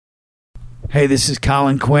Hey, this is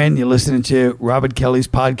Colin Quinn. You're listening to Robert Kelly's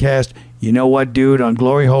podcast, You Know What, Dude, on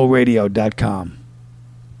gloryholeradio.com.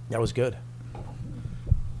 That was good.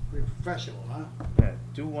 Pretty professional, huh? Yeah,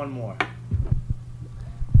 do one more.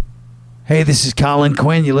 Hey, this is Colin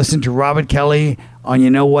Quinn. You listen to Robert Kelly on You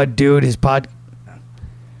Know What, Dude, his pod.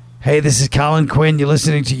 Hey, this is Colin Quinn. You're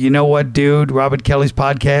listening to You Know What, Dude, Robert Kelly's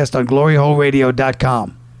podcast on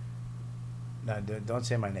gloryholeradio.com. No, don't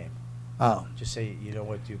say my name. Oh. Just say You Know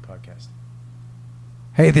What, Dude podcast.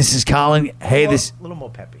 Hey, this is Colin. Hey, A this. little more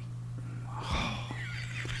peppy.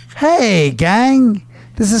 Hey, gang.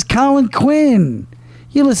 This is Colin Quinn.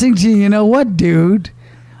 You're listening to You Know What, Dude,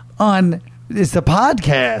 on. It's the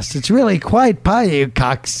podcast. It's really quite pie, you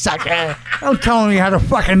cocksucker. Don't tell me how to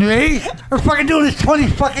fucking be. I'm fucking doing this 20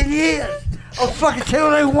 fucking years. I'll fucking say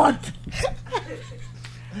what I want.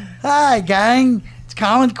 Hi, gang. It's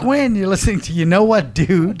Colin Quinn. You're listening to You Know What,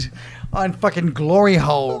 Dude, on fucking Glory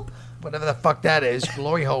Hole. Whatever the fuck that is.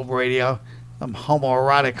 Glory Hole Radio. Some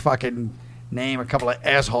homoerotic fucking name a couple of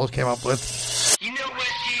assholes came up with. You know what,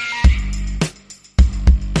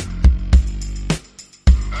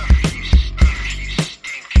 you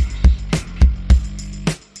stink.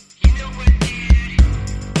 You know what, dude?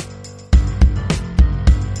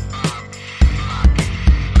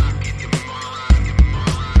 Fucking you moron.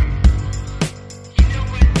 You know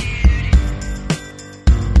what, dude?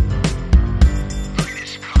 Look at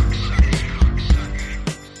this cocksucker.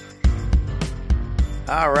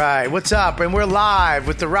 All right, what's up? And we're live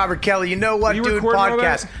with the Robert Kelly You Know What, You Dude recording all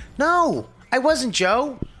podcast. that? No, I wasn't,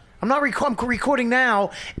 Joe. I'm not I'm recording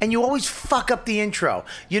now, and you always fuck up the intro.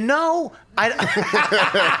 You know,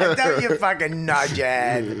 don't you fucking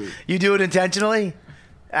nudgehead. You do it intentionally?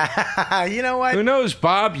 You know what? Who knows,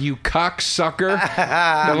 Bob, you cocksucker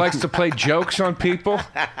that likes to play jokes on people?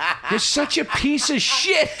 You're such a piece of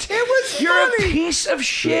shit. It was You're funny. a piece of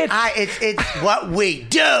shit. It's what we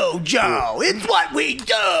do, Joe. It's what we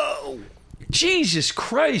do. Jesus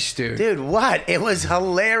Christ, dude. Dude, what? It was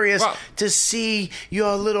hilarious Well- to see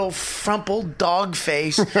your little frumpled dog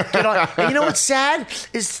face get on. And you know what's sad?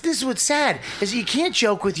 This is what's sad, is you can't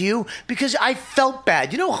joke with you because I felt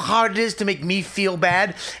bad. You know how hard it is to make me feel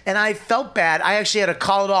bad? And I felt bad. I actually had to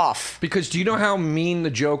call it off. Because do you know how mean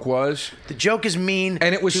the joke was? The joke is mean.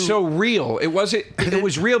 And it was to- so real. It was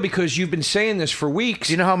real because you've been saying this for weeks.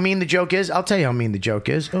 Do you know how mean the joke is? I'll tell you how mean the joke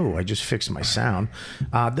is. Oh, I just fixed my sound.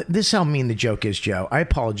 This is how mean the joke is, Joe. I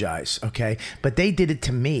apologize, okay? But they did it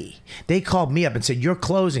to me. They called me up and said, you're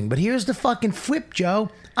closing. But here's the fucking flip, Joe.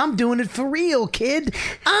 I'm doing it for real, kid.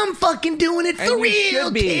 I'm fucking doing it for And you real,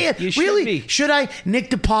 should be. kid. You should really? be. Should I? Nick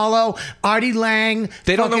DiPaolo, Artie Lang,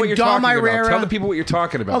 They don't know what you're Dom talking Irera. about. Tell the people what you're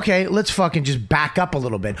talking about. Okay, let's fucking just back up a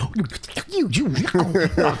little bit. You You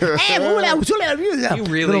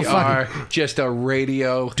really are just a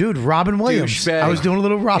radio Dude, Robin Williams. douchebag. I was doing a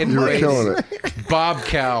little Robin in Williams. radio. Killing it. Bob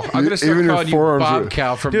Cow. I'm going to start Even your calling you forearms Bob are-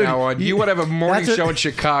 Cow from Dude, now on. You would have a morning that's show in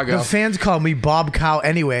Chicago. The fans call me Bob Cow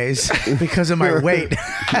anyways because of my weight.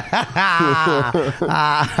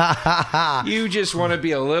 You just want to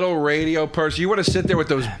be a little radio person. You want to sit there with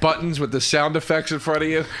those buttons with the sound effects in front of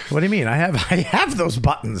you. What do you mean? I have those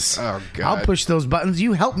buttons. Oh, God. I'll push those buttons.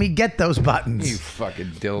 You help me get those buttons. You fucking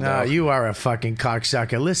dildo. No, you are a fucking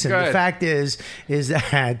cocksucker. Listen, Go the ahead. fact is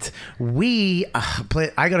that we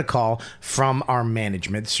I got a call from our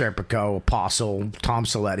management, Serpico, Apostle, Tom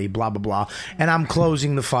Saletti, blah, blah, blah, and I'm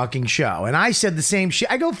closing the fucking show. And I said the same shit.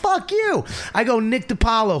 I go, fuck you. I go, Nick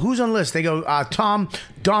DiPaolo, who's on the list? They go,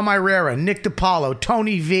 Dom Irera, Nick DiPaolo,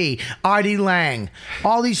 Tony V, Artie Lang,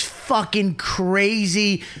 all these fucking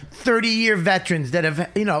crazy 30-year veterans that have,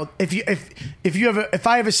 you know, if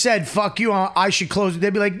I ever said fuck you, I should close it,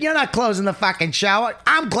 they'd be like, you're not closing the fucking show.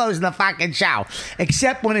 I'm closing the fucking show.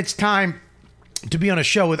 Except when it's time to be on a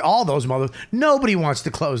show with all those mothers, nobody wants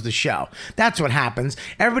to close the show. That's what happens.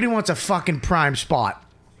 Everybody wants a fucking prime spot.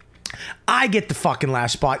 I get the fucking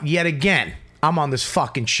last spot yet again. I'm on this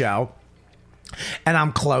fucking show and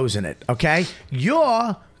I'm closing it, okay?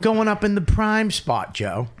 You're going up in the prime spot,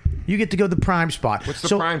 Joe. You get to go to the prime spot. What's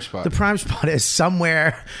the prime spot? The prime spot is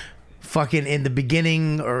somewhere fucking in the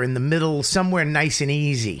beginning or in the middle, somewhere nice and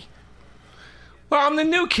easy. Well, I'm the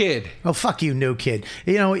new kid. Oh, fuck you, new kid.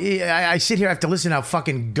 You know, I sit here, I have to listen to how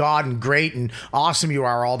fucking God and great and awesome you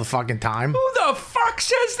are all the fucking time. Who the fuck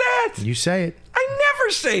says that? You say it. I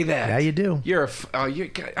never say that. Yeah, you do. You're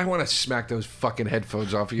I want to smack those fucking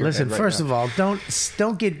headphones off of your Listen, head right first now. of all,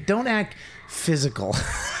 don't act physical.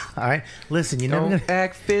 All right? Listen, you're never Don't gonna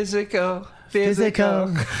act physical.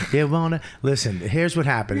 physical. You wanna listen? Here's what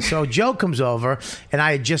happened. So Joe comes over, and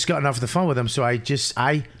I had just gotten off the phone with him, so I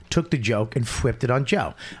took the joke and flipped it on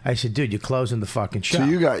Joe. I said, "Dude, you're closing the fucking show." So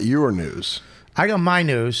you got your news, I got my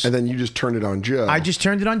news. and then you just turned it on Joe. I just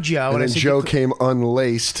turned it on Joe, and I then said, Joe came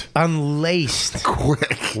unlaced. unlaced.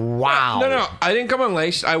 Quick. Wow. No, I didn't come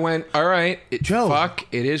unlaced. I went, all right, Joe. fuck,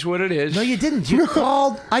 it is what it is. No, you didn't. You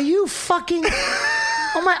called. Are you fucking?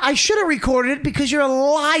 Oh my! I should have recorded it because you're a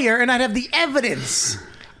liar, and I'd have the evidence.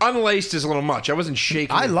 Unlaced is a little much. I wasn't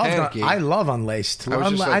shaking. I and love panicking. I love unlaced. I was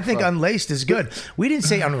just like, I think fuck. unlaced is good. We didn't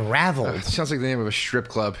say unraveled. It sounds like the name of a strip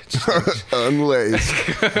club. Unlaced.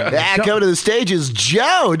 Yeah, coming to the stage is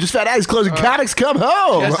Joe. Just found out he's closing comics. Come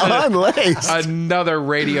home. Just Unlaced. Another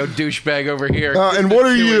radio douchebag over here. And what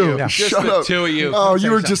are you? Yeah. Just Shut the up. two of you. Oh, you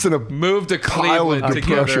were just in a Move to pile of Cleveland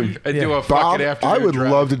together depression. and do a Bob, fucking afternoon I would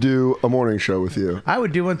drive. love to do a morning show with you. I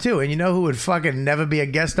would do one too. And you know who would fucking never be a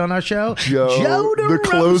guest on our show? Joe, the DeRosa.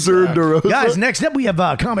 closer, DeRosa. Guys, next up we have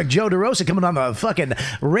comic Joe DeRosa coming on the fucking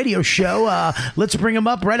radio show. Let's bring him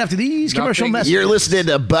up right after these commercial Nothing- messages. You're listening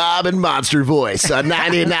to Bob and Monster Voice on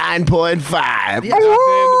 99.5. Nothing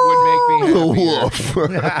would make me happier.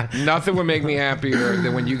 Woof. Nothing would make me happier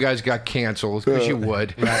than when you guys got canceled, because you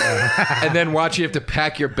would. And then watch you have to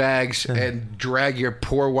pack your bags and drag your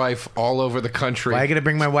poor wife all over the country. Why are you going to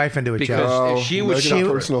bring my wife into it, Because Joe? if she Oh, was make it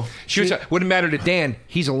personal. She was wouldn't matter to Dan.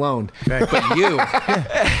 He's alone. Right. But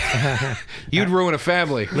you'd ruin a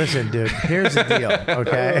family. Listen, dude, here's the deal,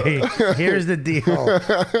 okay? Here's the deal.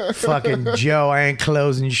 Fucking Joe, I ain't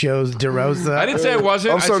closing shows, DeRosa. I didn't say it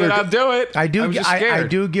wasn't. I'm I sorry said to- I'll do it. I do. I was just I scared.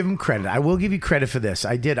 do give him credit. I will give you credit for this.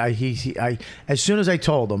 I did. I as soon as I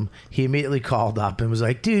told him, he immediately called up and was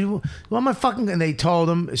like, "Dude, what am I fucking?" And they told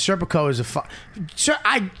him Serpico is a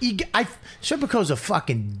Serpico's a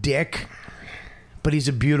fucking dick. But he's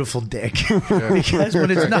a beautiful dick because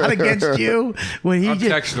when it's not against you, when he I'm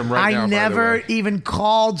just, texting him right now, I by the never way. even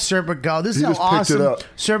called Serpico. This is He how just picked it awesome up.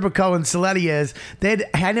 Serpico and Saletti is.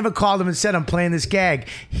 I never called him and said I'm playing this gag.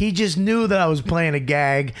 He just knew that I was playing a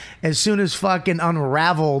gag as soon as fucking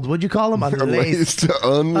unraveled. What'd you call him? Unlaced.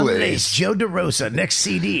 Unlaced. Joe DeRosa, next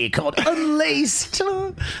CD called Unlaced.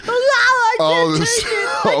 All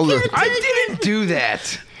I didn't do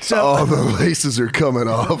that. all the laces are coming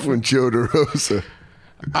off when Joe DeRosa.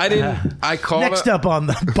 I didn't. I called. Next up on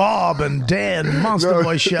the Bob and Dan Monster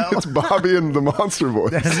Voice show. It's Bobby and the Monster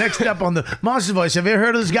Voice. Next up on the Monster Voice. Have you ever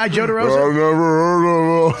heard of this guy, Joe DeRosa? I've never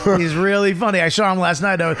heard of him. He's really funny. I saw him last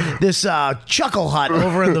night at this Chuckle Hut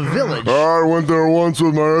over in the Village. I went there once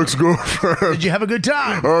with my ex-girlfriend. Did you have a good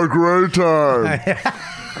time? A great time.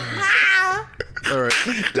 All right.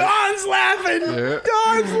 Don's laughing. Yeah.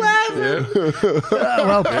 Don's laughing. Yeah.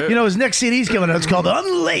 Well, you know, his next CD's coming out. It's called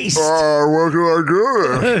Unlaced. Where can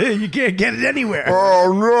I get it? You can't get it anywhere.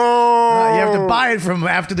 Oh, no. You have to buy it from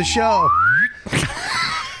after the show.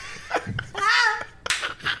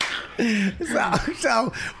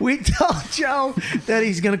 So we told Joe that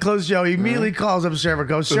he's going to close the show. He immediately calls up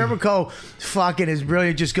Serpico. Serpico fucking is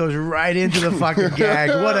brilliant. Just goes right into the fucking gag.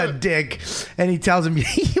 What a dick. And he tells him,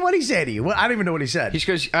 what he say to you? I don't even know what he said. He just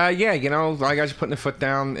goes, yeah, you know, a lot of guys are putting their foot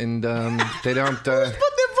down, and they don't. Put their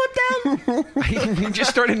foot down. He just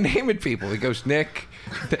started naming people. He goes, Nick,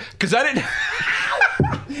 because I didn't.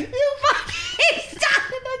 You fucking stop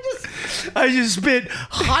it. I just spit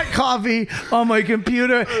hot coffee on my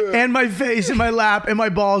computer and my face and my lap and my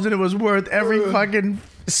balls, and it was worth every fucking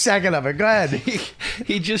second of it. Go ahead.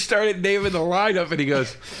 He just started naming the lineup, and he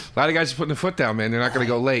goes, a lot of guys are putting their foot down, man. They're not going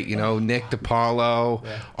to go late. You know, Nick DiPaolo,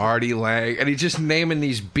 Artie Lang, and he's just naming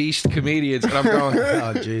these beast comedians, and I'm going,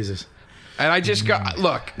 Oh, Jesus. and I just got,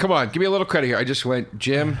 look, come on, give me a little credit here. I just went,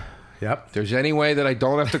 Jim, Yep. if there's any way that I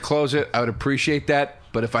don't have to close it, I would appreciate that.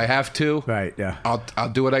 But if I have to, Right, yeah. I'll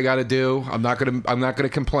do what I got to do. I'm not gonna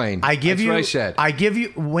complain. I give That's you. what I said. I give you.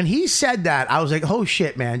 When he said that, I was like, "Oh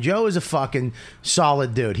shit, man! Joe is a fucking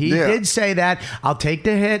solid dude." He Yeah. did say that. I'll take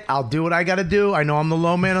the hit. I'll do what I got to do. I know I'm the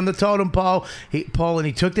low man on the totem pole. And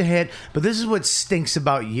he took the hit. But this is what stinks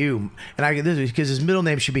about you. And this is because his middle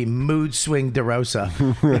name should be Mood Swing DeRosa.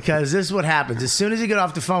 Because this is what happens. As soon as he got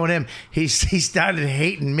off the phone with him, he started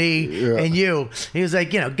hating me and you. He was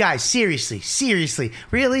like, guys, seriously,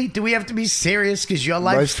 really? Do we have to be serious? Because your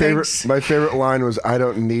life stinks. My favorite line was, I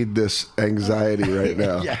don't need this anxiety right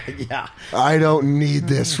now. Yeah. I don't need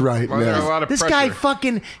this right Well, there are a now. lot of This pressure. guy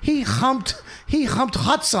fucking he humped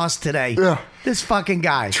hot sauce today. Yeah. This fucking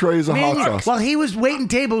guy. Trays of hot sauce. While he was waiting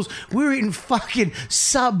tables, we were eating fucking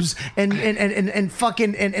subs and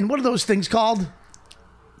fucking and what are those things called?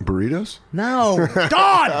 Burritos? No,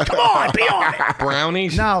 Don, come on, be on it.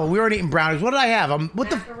 Brownies? No, we weren't eating brownies. What did I have?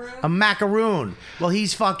 A macaroon. Well, he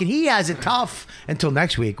has it tough until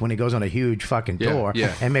next week when he goes on a huge fucking tour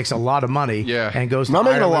and makes a lot of money. Yeah. And goes to Not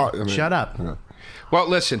making a Ireland. lot. I mean, Shut up. yeah. Well,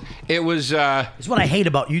 listen, it was... It's what I hate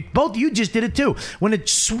about you. Both of you just did it too. When it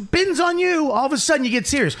spins on you, all of a sudden you get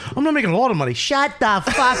serious. I'm not making a lot of money. Shut the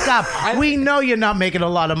fuck up. We know you're not making a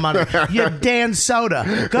lot of money. You're Dan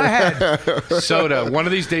Soda. Go ahead. Soda. One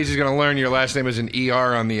of these days he's going to learn your last name is an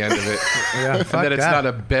ER on the end of it. Yeah, And fuck that it's that. not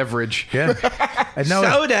a beverage. Yeah. And no,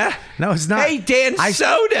 Soda? No, it's not. Hey, Dan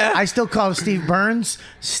Soda. I still call him Steve Burns.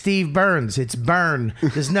 Steve Burns. It's Burn.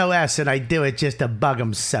 There's no S, and I do it just to bug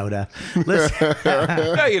him, Soda. Listen.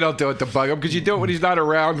 No, you don't do it to bug him because you do it when he's not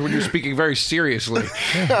around when you're speaking very seriously.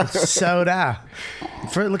 Soda.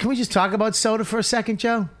 Can we just talk about soda for a second,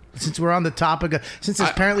 Joe? Since we're on the topic of, since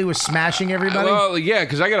apparently we're smashing everybody. Well, yeah,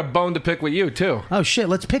 because I got a bone to pick with you, too. Oh, shit.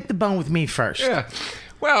 Let's pick the bone with me first. Yeah.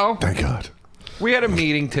 Well, Thank God. we had a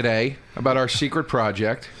meeting today about our secret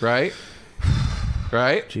project, right?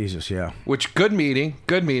 Right? Jesus, yeah. Which, good meeting,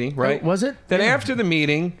 right? Oh, was it? Then Yeah. after the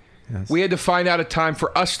meeting, we had to find out a time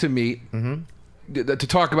for us to meet to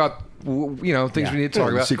talk about, things we need to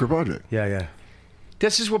talk about. Secret project. Yeah.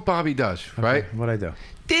 This is what Bobby does, right? What'd I do?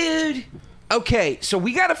 Dude. Okay, so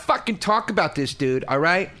we got to fucking talk about this, dude, all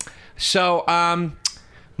right? So,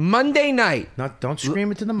 Monday night. Don't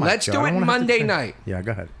scream into the mic. Let's Joe. do I it don't wanna have to Monday think. night. Yeah,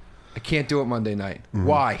 go ahead. I can't do it Monday night.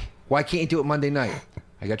 Why? Why can't you do it Monday night?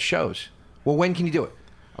 I got shows. Well, when can you do it?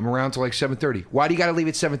 I'm around till like 7:30. Why do you got to leave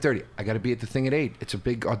at 7:30? I got to be at the thing at 8. It's a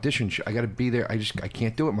big audition show. I got to be there. I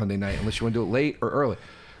can't do it Monday night unless you want to do it late or early.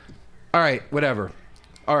 All right, whatever.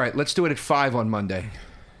 All right, let's do it at 5 on Monday.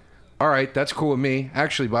 All right, that's cool with me.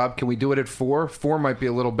 Actually, Bob, can we do it at 4? 4 might be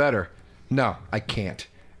a little better. No, I can't.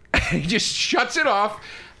 He just shuts it off.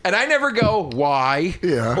 And I never go, why?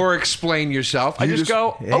 Yeah. Or explain yourself. I You just just-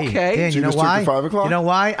 go, Hey, okay. Dan, So you you know just took why? the 5 o'clock? You know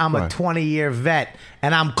why? I'm a Why? 20-year vet,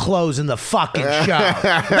 and I'm closing the fucking show.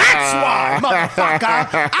 That's why,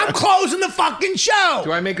 motherfucker. I'm closing the fucking show.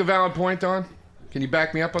 Do I make a valid point, Don? Can you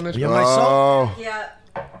back me up on this? You're my soul. Yeah,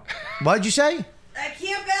 What'd you say? I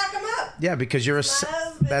can't back him up. Yeah, because you're My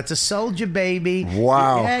husband. that's a soldier, baby.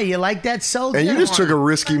 Wow. Yeah, you like that soldier? And you just took a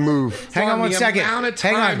risky move. Hang on one the second. amount of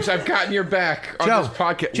Hang on. times I've gotten your back on Joe, this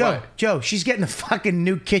podcast. Joe, What? Joe, she's getting a fucking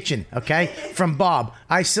new kitchen, okay? From Bob.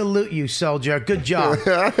 I salute you, soldier. Good job.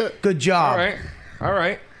 Good job. All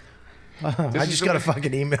right. I just got a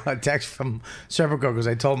fucking email, a text from Serpico because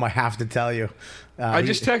I told him I have to tell you. I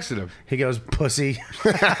just texted him. He goes, pussy.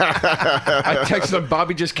 I texted him,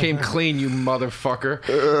 Bobby just came clean, you motherfucker.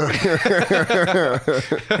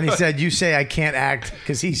 And he said, you say I can't act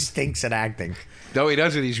because he stinks at acting. No, he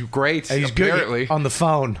doesn't. He's great, And he's apparently. good on the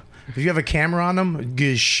phone. If you have a camera on him,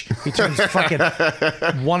 gish. He turns fucking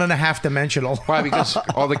 1.5 dimensional. Why? Because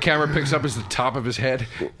all the camera picks up is the top of his head.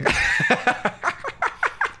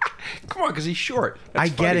 Come on, because he's short. That's I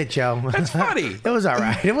get funny. it, Joe. That's funny. It was all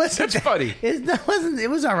right. It wasn't. That's funny. It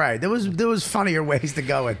was all right. There was funnier ways to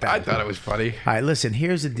go with that. I thought it was funny. All right, listen.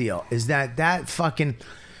 Here's the deal: is that fucking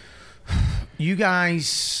you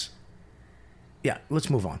guys? Yeah, let's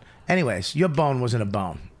move on. Anyways, your bone wasn't a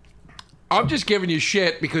bone. I'm just giving you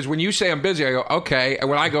shit because when you say I'm busy, I go, okay. And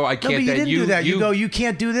when I go, I No, can't. but you then didn't do that. You go, you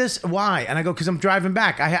can't do this. Why? And I go, because I'm driving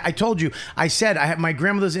back. I told you. I said I have my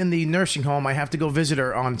grandmother's in the nursing home. I have to go visit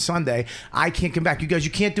her on Sunday. I can't come back. You guys,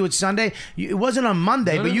 you can't do it Sunday. It wasn't on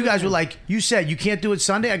Monday, but you guys were like, you said you can't do it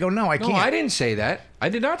Sunday. I go, no, I No, can't. I didn't say that. I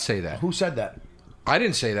did not say that. Who said that? I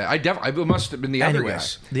didn't say that. It must have been the other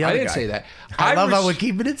Anyways, guy. the other I didn't guy. say that. I love how we're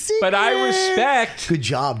keeping it secret. But I respect. Good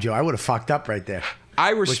job, Joe. I would have fucked up right there.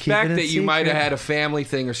 I keeping respect it that you might have secret. had a family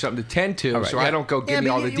thing or something to tend to, right, so yeah. I don't go give me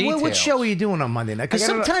all the details. What show are you doing on Monday night? Because I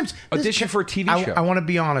got an sometimes audition for a TV show. I want to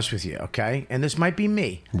be honest with you, okay? And this might be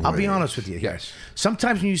me. I'll be honest with you. Here. Yes.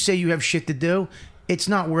 Sometimes when you say you have shit to do, it's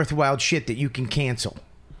not worthwhile shit that you can cancel.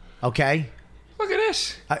 Okay? Look at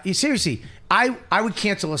this. Seriously, I would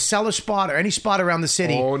cancel a cellar spot or any spot around the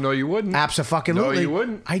city. Oh, no, you wouldn't. Absolutely. No, you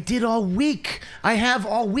wouldn't. I did all week. I have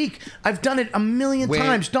all week. I've done it a million When-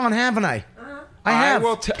 times. Don, haven't I? I have.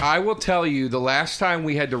 I will tell you, the last time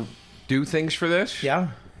we had to do things for this, Yeah.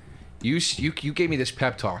 you gave me this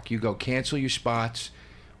pep talk. You go, cancel your spots.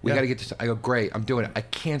 We got to get this. I go, great, I'm doing it. I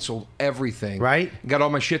canceled everything. Right. Got all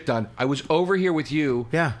my shit done. I was over here with you.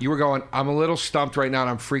 Yeah. You were going, I'm a little stumped right now and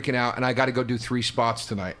I'm freaking out and I got to go do 3 spots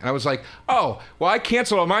tonight. And I was like, oh, well, I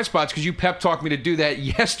canceled all my spots because you pep talked me to do that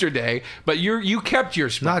yesterday, but you kept your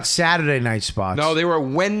spots. Not Saturday night spots. No, they were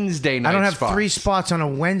Wednesday night I don't have spots. 3 spots on a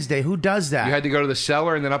Wednesday. Who does that? You had to go to the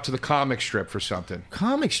cellar and then up to the comic strip for something.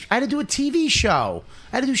 I had to do a TV show.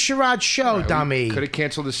 I had to do Sherrod's show, dummy. Could have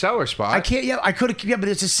canceled the cellar spot. I can't. Yeah, I could have. Yeah, but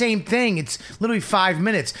it's the same thing. It's literally 5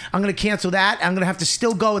 minutes. I'm going to cancel that. I'm going to have to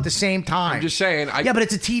still go at the same time. I'm just saying. Yeah, but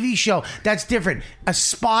it's a TV show. That's different. A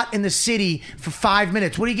spot in the city for 5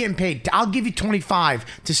 minutes. What are you getting paid? I'll give you 25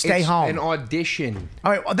 to stay It's home. an audition.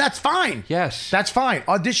 All right. Well, that's fine. Yes. That's fine.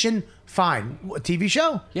 Audition. Fine. A TV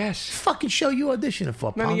show? Yes. Fucking show you auditioning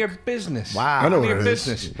for, None punk. of your business. Wow. I know None of what your it is.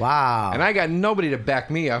 business. Wow. And I got nobody to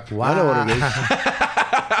back me up. Wow. I know what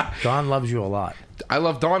it is. Don loves you a lot. I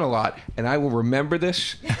love Dawn a lot, and I will remember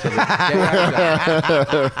this till the day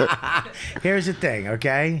I die. Here's the thing,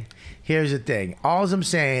 okay? Here's the thing. All I'm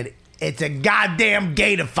saying, it's a goddamn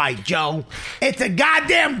gator fight, Joe. It's a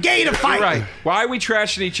goddamn gator fight. You're right. Why are we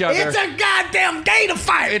trashing each other? It's a goddamn gator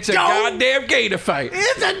fight, It's a Joe. goddamn gator fight.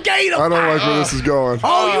 It's a gator I fight. don't like where this is going.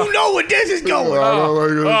 Oh, you know where this is going. I don't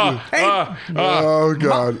like where this is. Oh,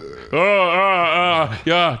 God.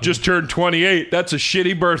 Yeah, just turned 28. That's a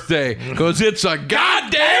shitty birthday because it's a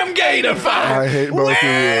goddamn gator fight. I hate both of you.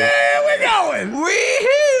 Where we going?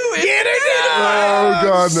 Wee-hoo! Get it done. Oh,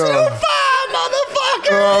 God, no. Super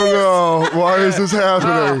motherfucker. Oh, no. Why is this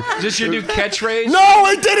happening? Is this your new catchphrase? No,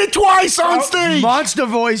 I did it twice on stage. Monster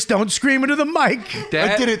voice, don't scream into the mic.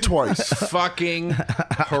 That I did it twice. fucking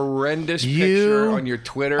horrendous You- picture on your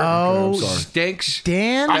Twitter Oh, stinks.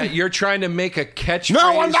 Dan? That you're trying to make a catchphrase.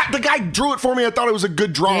 No, I'm not. The guy drew it for me. I thought it was a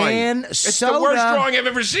good drawing. Dan It's Soda. the worst drawing I've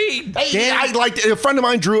ever seen. Hey, Dan- I liked it. A friend of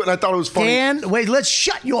mine drew it, and I thought it was funny. Dan, wait, let's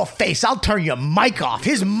shut your face. I'll turn your mic off.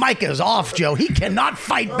 His mic is off, Joe. He cannot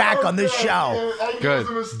fight back on this show. Good.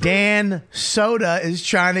 Dan Soda is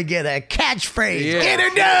trying to get a catchphrase. Yeah. Get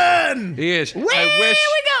her done. He is. Where we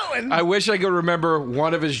going? I wish I could remember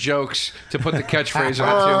one of his jokes to put the catchphrase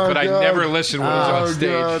on to, but I God. never listened when he was on Oh, stage.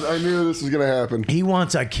 God. I knew this was going to happen. He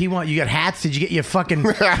wants a. You got hats? Did you get your fucking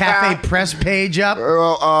cafe press page up?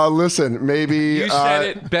 Well, listen, maybe... You said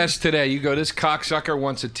it best today. You go, this cocksucker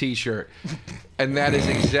wants a T-shirt. And that is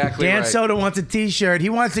exactly Dan right. Soda wants a T-shirt. He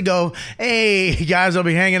wants to go, hey, guys, I'll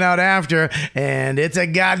be hanging out after, and it's a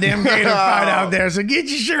goddamn gator fight out there, so get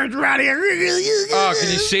your shirts right here. Oh,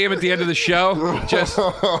 can you see him at the end of the show? Just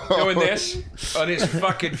doing this on his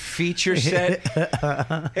fucking feature set.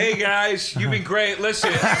 Hey, guys, you've been great. Listen,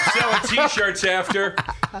 I'm selling T-shirts after.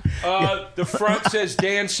 The front says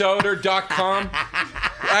dansoder.com.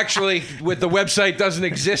 Actually, the website doesn't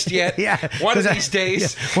exist yet. Yeah. One of these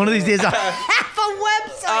days. Yeah, one of these days. Half a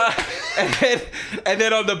website. And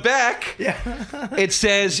then on the back, it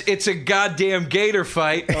says it's a goddamn gator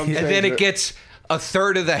fight. And then it gets a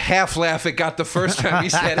third of the half laugh it got the first time he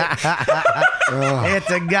said it. It's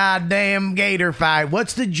a goddamn gator fight.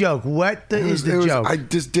 What's the joke? What is the joke? I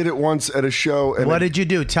just did it once at a show. And What did you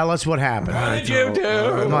do? Tell us what happened. What did you do?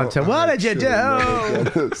 Come on, what did you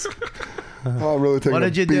do? Oh, I'm really taking What a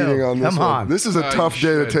did you do? beating on this Come one. on. This is a tough you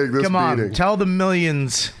day to should. take this Come on, beating. tell the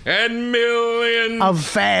millions And millions. of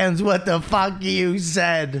fans what the fuck you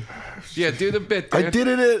said. Yeah, do the bit, I Dan. did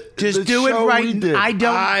it at Just the do it show right. we did. I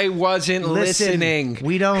don't I wasn't listen. listening.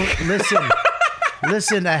 We don't listen.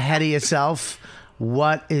 Listen ahead of yourself.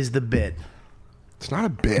 What is the bit? It's not a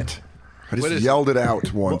bit. I What just is- yelled it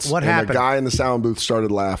out once. What and happened? the guy in the sound booth started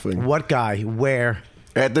laughing. What guy? Where?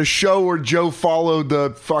 At the show where Joe followed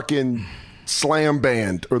the fucking slam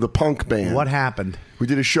band or the punk band. What happened? We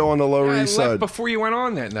did a show on the Lower I East left Side. before you went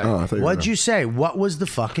on that night. Oh, I thought you What'd were- you say? What was the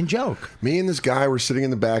fucking joke? Me and this guy were sitting in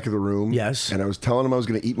the back of the room. Yes. And I was telling him I was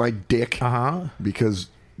going to eat my dick. Uh-huh. Because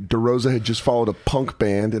DeRosa had just followed a punk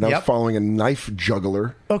band and I Yep. was following a knife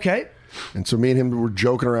juggler. Okay. And so me and him were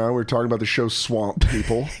joking around. We were talking about the show Swamp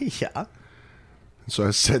People. Yeah. So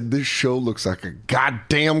I said, this show looks like a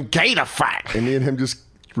goddamn gator fight. And me and him just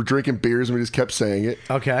were drinking beers and we just kept saying it.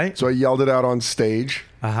 Okay. So I yelled it out on stage.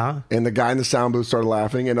 Uh-huh. And the guy in the sound booth started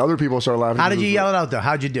laughing and other people started laughing. How did you yell it out though?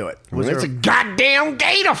 How'd you do it? Was It's there a goddamn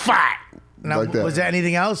gator fight. now, like that. was there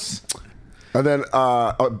anything else? And then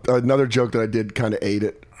another joke that I did kind of ate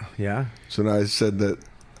it. Yeah. So then I said that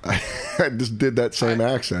I just did that same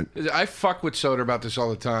accent. I fuck with Soder about this all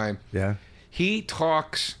the time. Yeah. He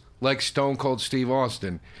talks like Stone Cold Steve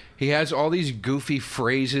Austin. He has all these goofy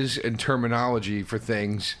phrases and terminology for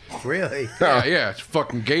things. Really? Yeah, it's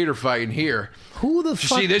fucking gator fighting here. Who the You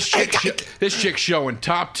fuck? see this chick? This chick showing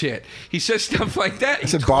top tit. He says stuff like that. He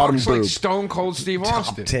said bottom talks like boob. Stone Cold Steve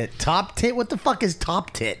Austin. Top tit. What the fuck is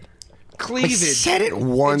top tit? Cleavage. I said it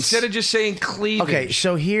once. Instead of just saying cleavage. Okay,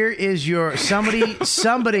 so here is your somebody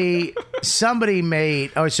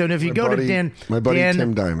made. Oh, so if you go buddy- to my buddy Dan,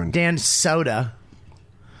 Tim Diamond. Dan Soda.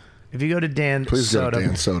 If you go to Dan Please go Soda, to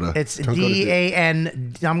Dan Soda. It's Don't go to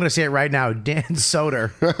DAN. I'm going to say it right now. Dan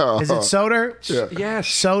Soder. Is it Soder? Yeah. Yes.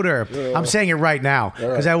 Soder. I'm saying it right now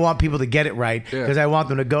because I want people to get it right because I want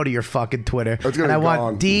them to go to your fucking Twitter. It's gonna and I be want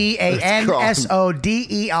gone. DANSODER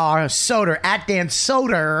Soder at Dan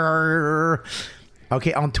Soder.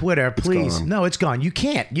 Okay, on Twitter, please. gone. No, it's gone. You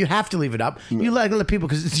can't. You have to leave it up. You let people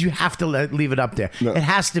because you have to leave it up there. No. It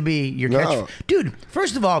has to be your No. catchphrase. Dude,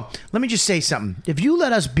 first of all, let me just say something. If you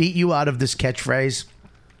let us beat you out of this catchphrase,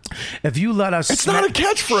 if you let us... It's not a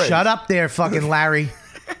catchphrase. Shut up there, fucking Larry.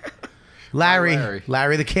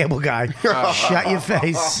 Larry the cable guy. Shut your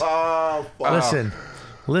face.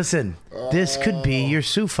 Listen. This could be your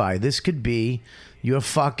Sufi. This could be your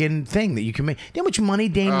fucking thing that you can make. You know how much money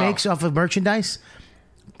Dane makes off of merchandise?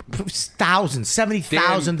 Thousands,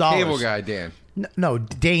 $70,000. Cable guy, Dan. No,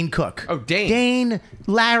 Dane Cook. Oh, Dane. Dane,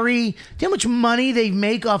 Larry. Do you know how much money they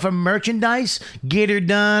make off of merchandise? Get Her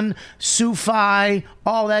Done, Sufi,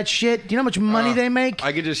 all that shit. Do you know how much money they make?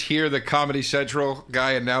 I could just hear the Comedy Central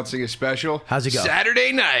guy announcing a special. How's it go?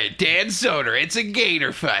 Saturday night, Dan Soder. It's a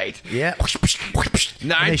gator fight. Yeah.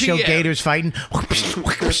 9 And they show p.m. gators fighting.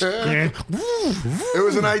 It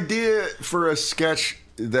was an idea for a sketch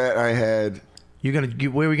that I had. Where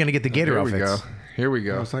are we gonna get the gator Here we go. outfits? Here we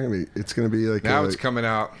go. It's not gonna be. It's gonna be like Now a, it's coming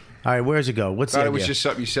out. All right, where's it go? What's Thought the it was idea? just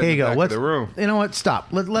something you said Here in you the go. back of the room. You know what? Stop.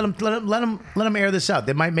 Let him air this out.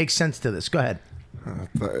 There might make sense to this. Go ahead.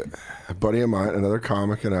 a buddy of mine, another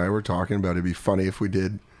comic, and I were talking about it'd be funny if we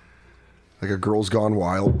did like a Girls Gone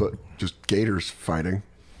Wild, but just gators fighting.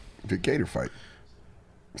 A gator fight.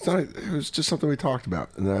 It's not. It was just something we talked about,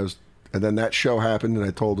 and then that show happened, and I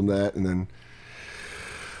told him that, and then,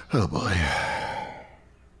 oh boy.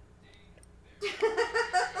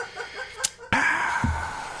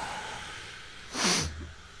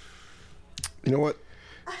 You know what?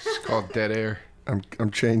 It's called Dead Air.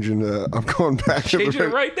 I'm changing. I'm going back. Changing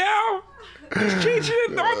it right now. He's changing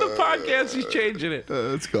it on the podcast. He's changing it.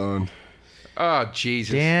 It's gone. Oh,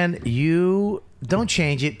 Jesus. Dan, you don't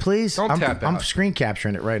change it, please. Don't tap I'm out. screen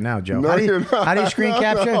capturing it right now, Joe. No, you're not. How do you screen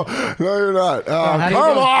capture? No, you're not. Oh, how do you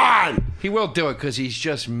come do it? on! He will do it because he's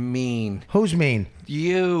just mean. Who's mean?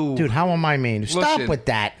 You. Dude, how am I mean? Stop Listen, with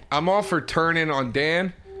that. I'm all for turning on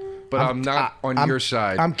Dan, but I'm not on your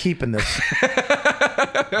side. I'm keeping this.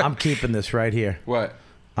 I'm keeping this right here. What?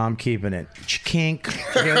 I'm keeping it. Kink.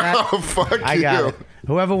 You hear that? Oh, fuck I you. got it.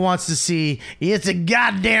 Whoever wants to see, it's a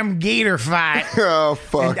goddamn gator fight. Oh,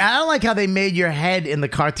 fuck. And I don't like how they made your head in the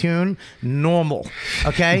cartoon normal.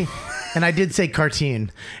 Okay? And I did say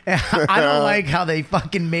cartoon. I don't like how they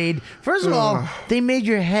fucking made. First of all, they made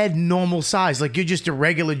your head normal size, like you're just a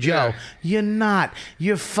regular Joe. Yeah. You're not.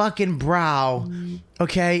 Your fucking brow,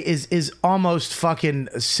 okay, is almost fucking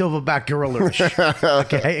silverback gorilla-ish.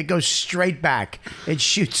 Okay, it goes straight back. It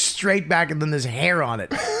shoots straight back, and then there's hair on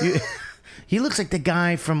it. He looks like the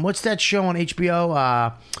guy from what's that show on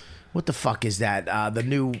HBO? What the fuck is that? The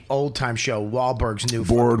new old time show, Wahlberg's new.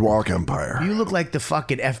 Boardwalk Empire. You look like the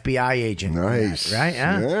fucking FBI agent. Nice. Right?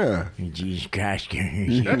 Huh? Yeah. Jesus Christ.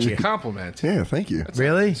 That's a compliment. Yeah, thank you.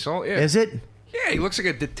 Really? So, yeah. Is it? Yeah, he looks like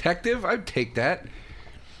a detective. I'd take that.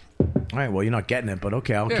 All right, well, you're not getting it, but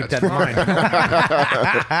okay, I'll Yeah, keep it's that in mind.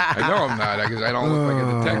 I know I'm not because I don't look like a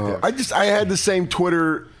detective. I had the same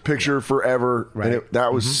Twitter picture forever, Right. and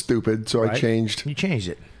that was stupid, so I Right? changed, You changed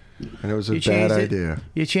it. and it was a You bad changed it. idea.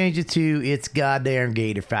 You changed it to "It's goddamn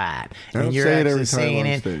gator fight," don't and you're say it actually every time saying on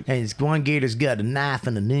it. stage. And it's one gator's got a knife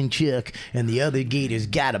and a nunchuck, and the other gator's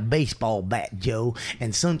got a baseball bat, Joe.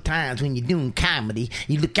 And sometimes when you're doing comedy,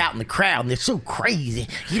 you look out in the crowd and they're so crazy,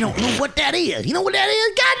 you don't know what that is. You know what that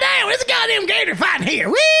is? Goddamn, it's a goddamn gator fighting here.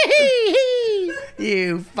 Wee-hee-hee.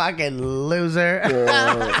 You fucking loser.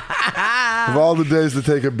 Of all the days to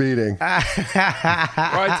take a beating,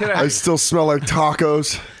 Why today? I still smell like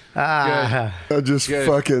tacos. Good. I just Good.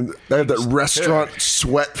 fucking, I have that restaurant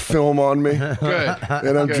sweat film on me, Good.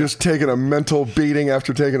 and I'm just taking a mental beating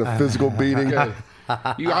after taking a physical beating. Good.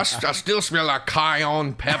 I still smell like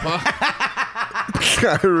cayenne pepper.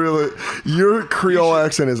 I really, your Creole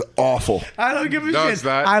accent is awful. I don't give a No, shit. it's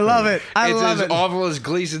not. I love it. I It's love as it. awful as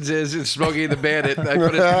Gleason's is in Smokey and the Bandit. I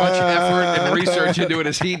put as much effort and research into it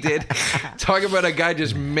as he did. Talk about a guy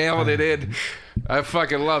just mailing it in. I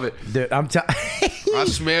fucking love it. Dude, I'm telling. I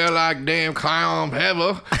smell like damn clown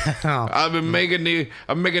pepper. I'm making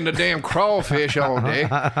the damn crawfish all day.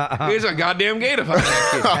 Here's a goddamn gator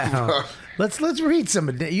fight. Let's read some.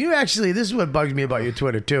 You actually, this is what bugs me about your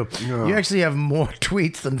Twitter too. You actually have more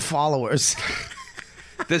tweets than followers.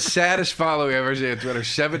 The saddest follower I've ever seen on Twitter,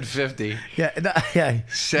 750. Yeah, yeah.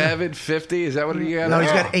 750? Is that what you got?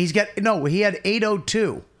 No, he had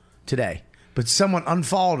 802 today. But someone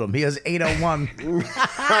unfollowed him. He has 801.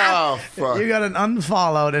 Oh, fuck. You got an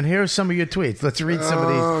unfollowed, and here's some of your tweets. Let's read some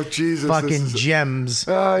of these fucking gems.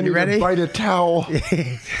 I need you ready? to bite a towel. Oh,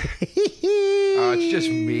 it's just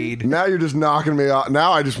mean. Now you're just knocking me off.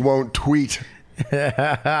 Now I just won't tweet.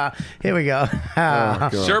 Here we go.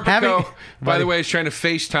 Serpico, by the way, is trying to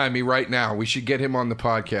FaceTime me right now. We should get him on the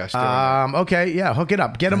podcast. Okay, yeah, hook it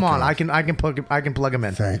up. Get him on. God. I can plug him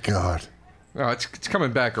in. Thank God. Oh, it's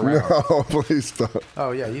coming back around. No, please stop.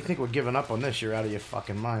 Oh yeah, you think we're giving up on this? You're out of your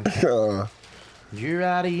fucking mind. You're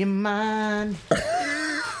out of your mind.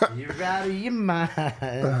 You're out of your mind.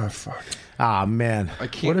 Oh, fuck. Ah, man. I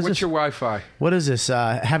can't. What's your Wi-Fi? What is this?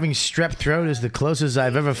 Having strep throat is the closest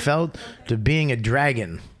I've ever felt to being a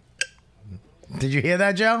dragon. Did you hear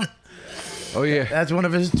that, Joe? Oh, yeah. That's one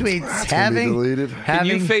of his tweets. Having deleted. Can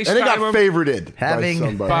you FaceTime And it got him? favorited Having- by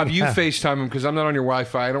somebody. Bob, you FaceTime him because I'm not on your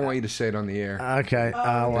Wi-Fi. I don't want you to say it on the air. Okay.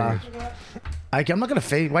 I'm not going to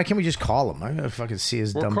face. Why can't we just call him? I'm going to fucking see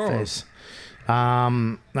his dumb call him. face.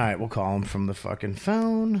 All right, we'll call him from the fucking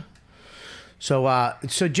phone. So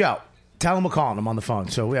Joe, tell him we're calling him on the phone.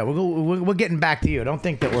 So, yeah, we're getting back to you. Don't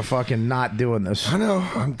think that we're fucking not doing this. I know.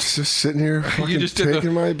 I'm just sitting here fucking You just did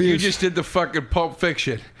taking my abuse. You just did the fucking Pulp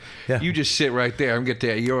Fiction. Yeah. You just sit right there. I'm going to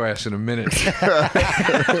get to your ass in a minute. All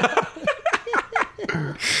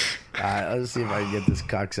right, let's see if I can get this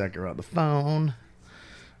cocksucker on the phone.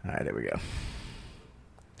 All right, there we go.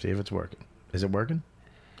 See if it's working. Is it working?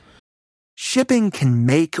 Shipping can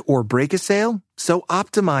make or break a sale, so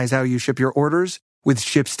optimize how you ship your orders with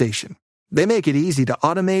ShipStation. They make it easy to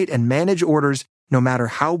automate and manage orders no matter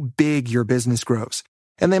how big your business grows.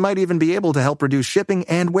 And they might even be able to help reduce shipping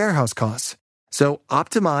and warehouse costs. So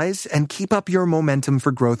optimize and keep up your momentum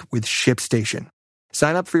for growth with ShipStation.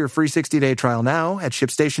 Sign up for your free 60-day trial now at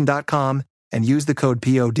ShipStation.com and use the code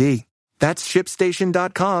POD. That's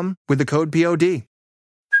ShipStation.com with the code POD.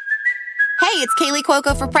 Hey, it's Kaylee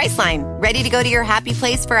Cuoco for Priceline. Ready to go to your happy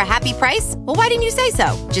place for a happy price? Well, why didn't you say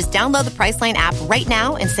so? Just download the Priceline app right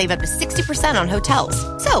now and save up to 60% on hotels.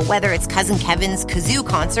 So whether it's Cousin Kevin's Kazoo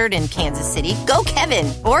Concert in Kansas City, go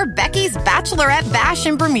Kevin, or Becky's Bachelorette Bash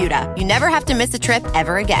in Bermuda, you never have to miss a trip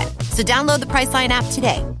ever again. So download the Priceline app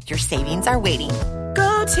today. Your savings are waiting.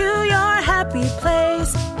 Go to your happy place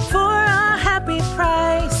for a happy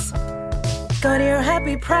price. Go to your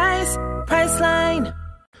happy price, Priceline.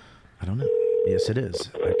 I don't know. Yes, it is.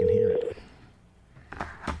 I can hear it.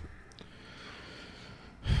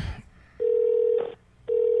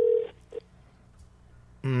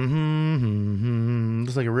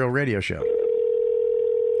 Looks like a real radio show.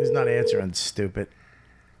 He's not answering, stupid.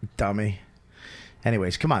 Dummy.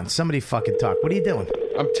 Anyways, come on. Somebody fucking talk. What are you doing?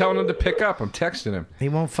 I'm telling him to pick up. I'm texting him. He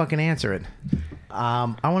won't fucking answer it.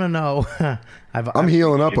 I want to know. I'm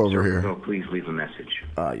healing up over here. No, please leave a message.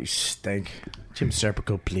 Oh, you stink. Jim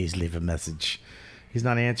Serpico, please leave a message. He's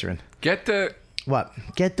not answering. Get the... What?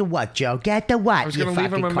 Get the what, Joe? Get the what? I was going to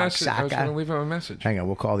leave him a message. I was going to leave him a message. Hang on,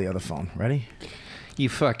 we'll call the other phone. Ready? You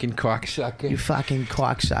fucking cocksucker. You fucking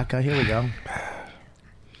cocksucker. Here we go.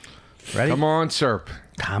 Ready? Come on, Serp.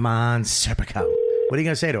 Come on, Serpico. What are you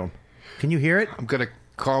going to say to him? Can you hear it? I'm going to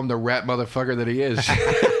call him the rat motherfucker that he is. I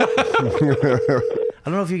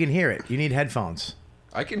don't know if you can hear it. You need headphones.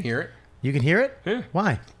 I can hear it. You can hear it? Yeah.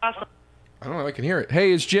 Why? Awesome. I don't know. I can hear it.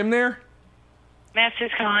 Hey, is Jim there? Master's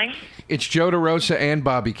calling. It's Joe DeRosa and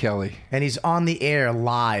Bobby Kelly. And he's on the air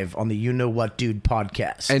live on the You Know What Dude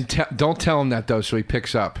podcast. And don't tell him that, though, so he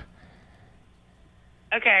picks up.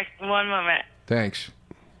 Okay, one moment. Thanks.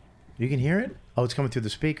 You can hear it? Oh, it's coming through the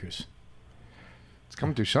speakers. It's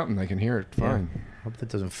coming through something. I can hear it fine. Yeah. Hope that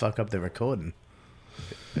doesn't fuck up the recording.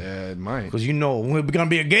 It might. Because you know we're going to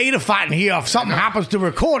be a gator fighting here if something happens to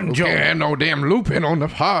recording, Joe. Can't no damn looping on the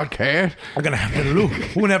podcast. I'm going to have to loop.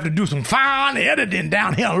 We're going to have to do some fine editing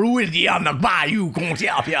down here with you on the bayou.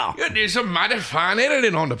 You did some mighty fine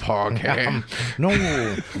editing on the podcast. No.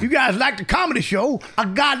 You guys like the comedy show.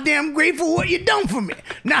 I'm goddamn grateful for what you done for me.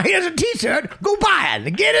 Now here's a t-shirt. Go buy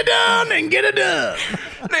it. Get it done and get it done.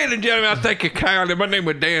 Ladies and gentlemen, I thank you kindly. My name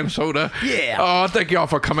is Dan Soda. Yeah. Oh, thank y'all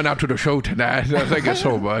for coming out to the show tonight. Thank you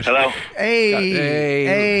so much. Hello?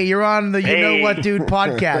 Hey, you're on the You Know What Dude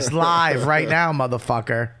podcast live right now,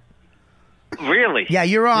 motherfucker. Really? Yeah,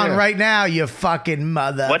 you're on Yeah. right now, you fucking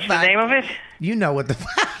mother. What's the name of it? You know what the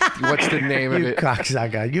What's the name of you it?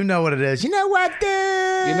 cocksucker. You know what it is. You know what, dude?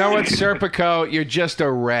 You know what, Serpico? You're just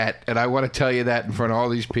a rat, and I want to tell you that in front of all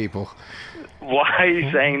these people. Why are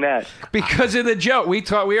you saying that? Because of the joke. We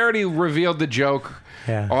already revealed the joke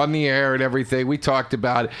on the air and everything. We talked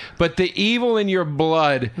about it. But the evil in your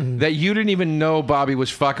blood that you didn't even know Bobby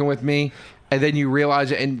was fucking with me, and then you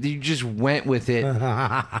realize it, and you just went with it.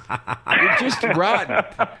 You're just rotten.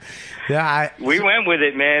 Yeah, We went with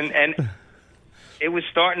it, man, and it was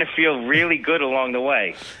starting to feel really good along the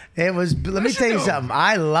way. It was. Let me tell you something.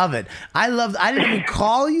 I love it. I didn't even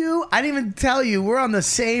call you. I didn't even tell you. We're on the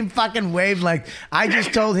same fucking wavelength. I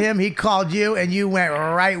just told him. He called you, and you went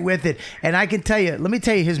right with it. And I can tell you. Let me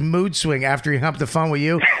tell you his mood swing after he humped the phone with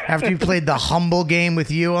you. After he played the humble game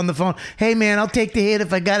with you on the phone. Hey man, I'll take the hit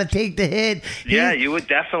if I gotta take the hit. Yeah, you were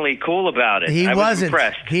definitely cool about it. I was wasn't.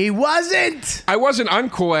 impressed. He wasn't. I wasn't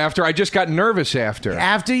uncool after. I just got nervous after.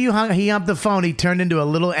 After he humped the phone, he turned into a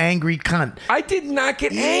little angry cunt. I did not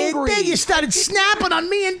get angry. Then you started snapping on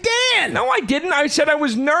me and Dan. No, I didn't. I said I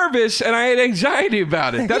was nervous and I had anxiety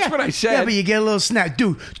about it. That's what I said. Yeah, but you get a little snap.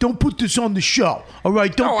 Dude, don't put this on the show. All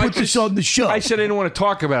right, don't put this on the show. I said I didn't want to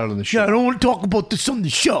talk about it on the show. Yeah, I don't want to talk about this on the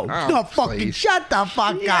show. Oh, no, fucking please. shut the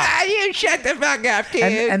fuck up. Yeah, you shut the fuck up,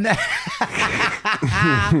 kid. And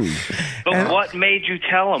But what made you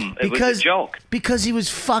tell him it was a joke? Because he was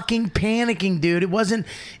fucking panicking, dude. It wasn't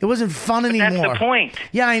fun anymore. That's the point.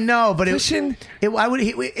 Yeah, I know, but Listen. it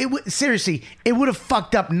would seriously, it would have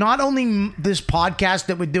fucked up not only this podcast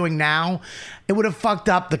that we're doing now. It would have fucked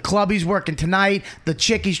up the club he's working tonight, the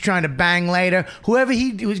chick he's trying to bang later, whoever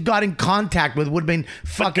he got in contact with would have been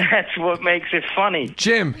fucking. That's what makes it funny.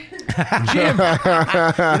 Jim. You know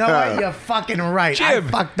what? You're fucking right. Jim.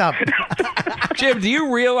 I fucked up. Jim, do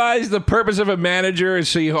you realize the purpose of a manager is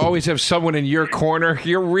so you always have someone in your corner?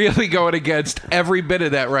 You're really going against every bit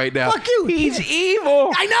of that right now. Fuck you. He's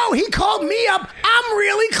evil. I know. He called me up. I'm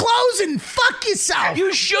really closing. Fuck yourself.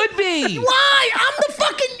 You should be. Why? I'm the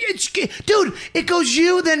fucking... Dude, it goes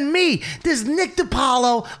you, then me. There's Nick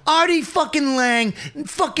DiPaolo, Artie fucking Lang,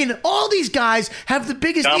 fucking all these guys have the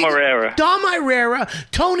biggest... Dom Irrera,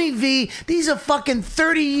 Tony V. These are fucking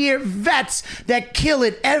 30-year vets that kill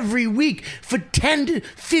it every week for 10 to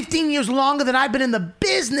 15 years longer than I've been in the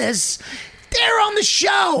business. They're on the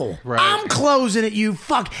show. Right. I'm closing it, you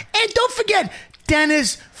fuck. And don't forget,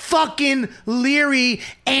 Dennis fucking Leary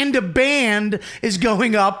and a band is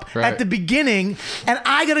going up Right. at the beginning, and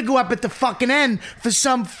I gotta go up at the fucking end for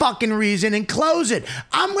some fucking reason and close it.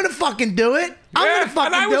 I'm gonna fucking do it. I'm Yeah, gonna fucking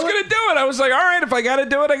and I was do it. going to do it. I was like, all right, if I got to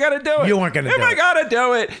do it, I got to do it. You weren't gonna If do I it. got to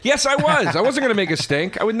do it. Yes, I was. I wasn't going to make a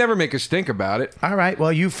stink. I would never make a stink about it. All right,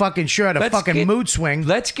 well, you fucking sure had a fucking mood swing.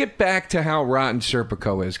 Let's get back to how rotten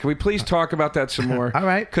Serpico is. Can we please talk about that some more? All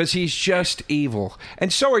right. Because he's just evil.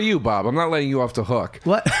 And so are you, Bob. I'm not letting you off the hook.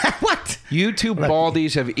 What? What? You two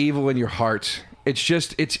baldies have evil in your hearts. It's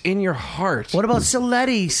just, it's in your heart. What about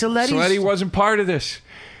Saletti? Saletti wasn't part of this.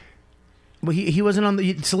 Well, he wasn't on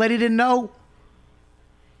the... Saletti didn't know?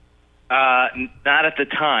 Not at the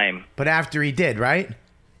time. But after he did, right?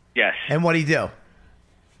 Yes. And what'd he do?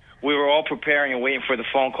 We were all preparing and waiting for the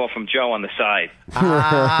phone call from Joe on the side.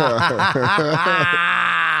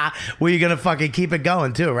 Were you gonna fucking keep it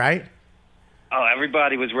going too, right? Oh,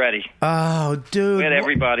 everybody was ready. Oh, dude. We had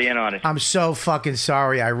everybody in on it. I'm so fucking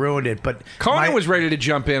sorry I ruined it, but Conan was ready to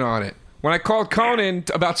jump in on it. When I called Conan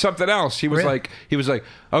about something else, he was Really? like,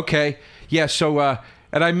 okay, yeah. So,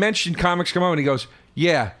 and I mentioned Comics Come On, and he goes,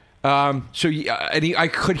 yeah. And I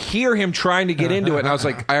could hear him trying to get into it, and I was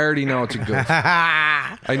like, I already know it's a goof.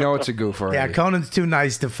 I know it's a goof already. Yeah, Conan's too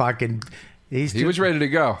nice to fucking. He was ready to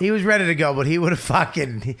go. He was ready to go, but he would have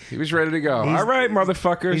fucking. He was ready to go. All right,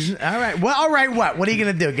 motherfuckers. All right. Well, all right. What? What are you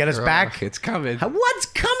gonna do? Get us back? It's coming. What's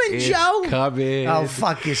coming, It's Joe? coming. Oh,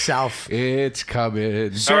 fuck yourself. It's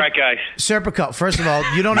coming. All right, guys. Serpico, first of all,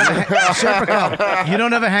 you don't ever Serpico, you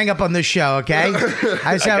don't ever hang up on this show, okay?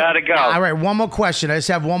 I gotta go. All right, one more question. I just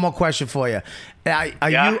have one more question for you.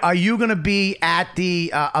 Are you going to be at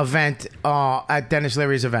the event at Dennis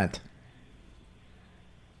Leary's event?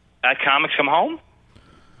 At Comics Come Home?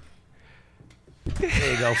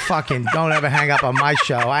 There you go. Fucking don't ever hang up on my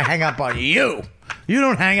show. I hang up on you. You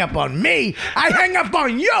don't hang up on me. I hang up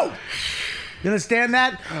on you. You understand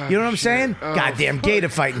that? You know what I'm saying? Goddamn gator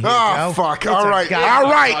fighting here, Joe. Fuck. It's All a right. goddamn-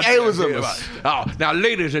 All right, Elizabeth. Oh, now,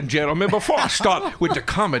 ladies and gentlemen, before I start with the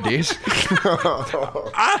comedies,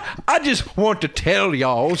 I just want to tell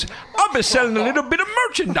y'alls I'll be selling a little bit of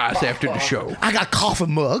merchandise after the show. I got coffee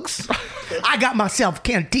mugs. I got myself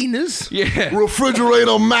cantinas. Yeah.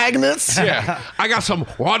 Refrigerator magnets. Yeah. I got some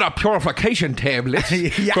water purification tablets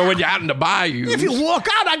Yeah. for when you're out in the bayou. If you walk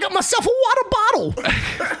out, I got myself a water bottle.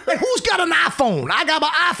 Hey, who's got an iPhone? I got my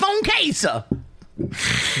iPhone case.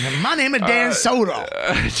 My name is Dan Soto.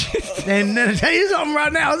 And to tell you something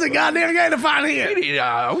right now, it's a goddamn gator fight here. We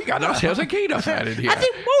got ourselves a gator fight in here. I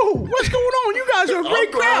think, whoa, what's going on? You guys are a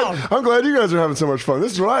great crowd. I'm glad you guys are having so much fun.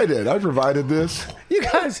 This is what I did. I provided this. You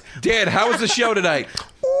guys. Dad, how was the show tonight?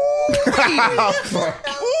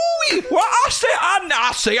 Well, I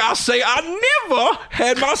never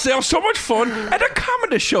had myself so much fun at a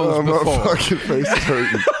comedy show My before. fucking face is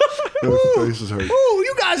hurting. My face is hurting. Ooh,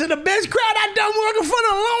 you guys are the best crowd I've done working for in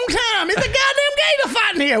a long time. It's a goddamn gator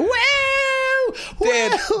fighting here.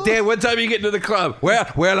 Dad, what time you get to the club?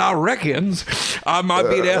 Well, I reckons I might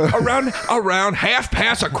be there around half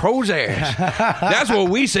past a crow's ass. That's what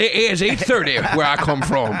we say is 8:30 where I come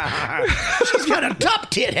from. She's got a top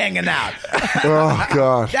tit hanging out. Oh,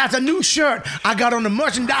 God. That's a new shirt I got on the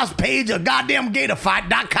merchandise page of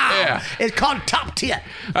goddamngatorfight.com. Yeah. It's called Top Tit.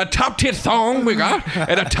 A top tit thong we got,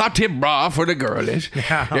 and a top tit bra for the girlies.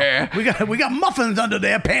 Yeah. We got muffins under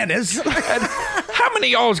their panties. And how many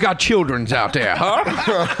of y'all's got children's out there, huh?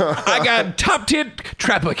 I got top tit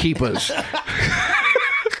trapper keepers.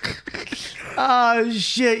 Oh,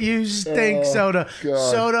 shit, you stink, Soda.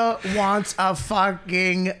 God. Soda wants a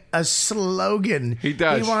slogan. He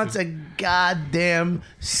does. He wants a goddamn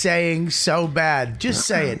saying so bad. Just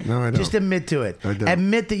say it. No, I don't. Just admit to it. I don't.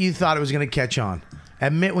 Admit that you thought it was going to catch on.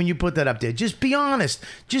 Admit when you put that up there. Just be honest.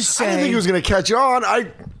 Just say. I didn't think it was going to catch on.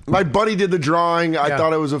 My buddy did the drawing. I Yeah.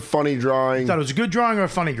 thought it was a funny drawing. You thought it was a good drawing or a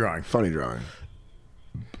funny drawing? Funny drawing.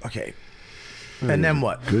 Okay. And then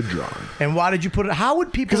what? Good drawing. And why did you put it? How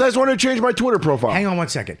would people? Because I just wanted to change my Twitter profile. Hang on one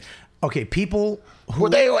second. Okay, people who. Who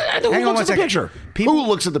hang looks on one at the second. picture? People, Who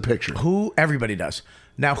looks at the picture? Who? Everybody does.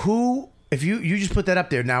 Now, who? If you just put that up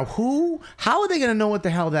there, now who? How are they going to know what the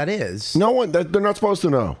hell that is? No one. They're not supposed to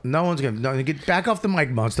know. No one's going to. No, get back off the mic,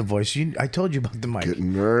 Monster Voice. I told you about the mic.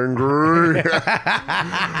 Getting angry.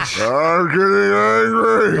 I'm getting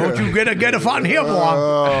angry. Don't you get a fight here, boy?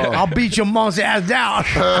 I'll beat your monster ass down.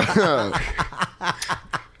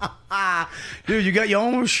 Dude, you got your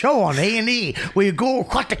own show on A&E where you go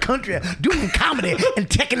across the country doing comedy and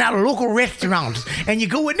checking out local restaurants, and you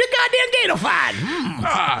go in the goddamn gator fight.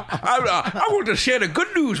 I want to share the good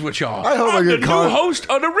news with y'all. I hope I'm I the get new caught. host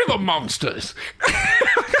of the River Monsters.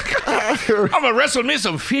 I'm gonna wrestle me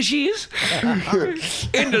some fishies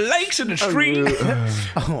in the lakes and the streams.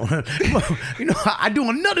 I do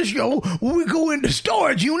another show where we go into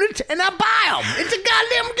storage units and I buy them. It's a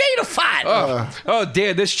goddamn gator fight. Oh,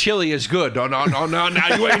 Dad, this chili is good. No, now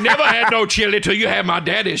you ain't never had no chili till you had my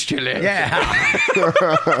daddy's chili.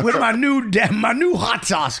 Yeah, with my new hot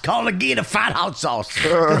sauce called the Gator Fight hot sauce.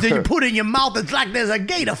 Because then you put it in your mouth, it's like there's a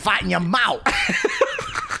gator fight in your mouth.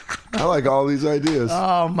 I like all these ideas.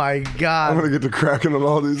 Oh my God! I'm gonna get to cracking on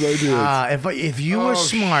all these ideas. If you were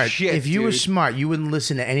smart, shit, if you were dude. smart, you wouldn't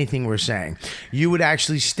listen to anything we're saying. You would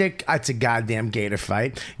actually stick. It's a goddamn gator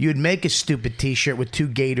fight. You'd make a stupid T-shirt with two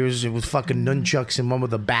gators with fucking nunchucks and one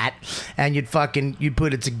with a bat, and you'd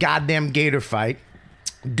put it's a goddamn gator fight.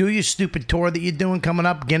 Do your stupid tour that you're doing coming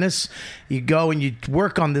up, Guinness. You go and you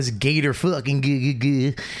work on this gator fucking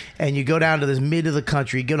and you go down to this mid of the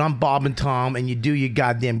country, you get on Bob and Tom, and you do your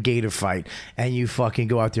goddamn gator fight, and you fucking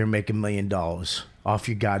go out there and make $1 million off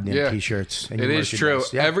your goddamn T-shirts. And It your is true.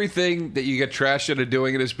 merchandise. Yeah. Everything that you get trashed into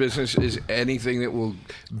doing in this business is anything that will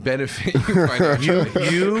benefit you financially.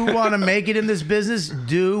 You want to make it in this business?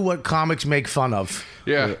 Do what comics make fun of.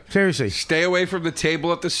 Yeah. Seriously. Stay away from the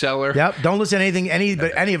table at the cellar. Yep. Don't listen to anything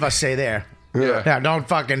any of us say there. Yeah. Yeah, don't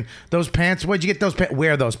fucking those pants. Where'd you get those pants?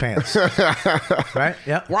 Wear those pants. Right?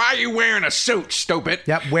 Yep. Why are you wearing a suit, stupid?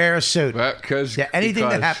 Yep. Wear a suit. Because anything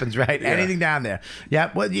that happens, right? Yeah. Anything down there.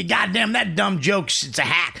 Yep. Well, you goddamn that dumb joke. It's a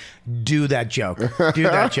hat. Do that joke. Do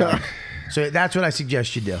that joke. So that's what I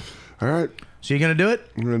suggest you do. All right. So you're gonna do it?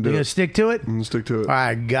 I'm gonna do You're gonna it. stick to it? I'm gonna stick to it. All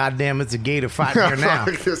right. Goddamn, it's a gator fight here now.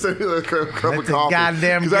 Fuck this. I need a cup of That's a coffee.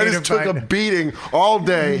 goddamn Because I just gator took a fight. beating all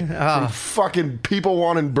day from fucking people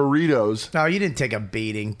wanting burritos. No, you didn't take a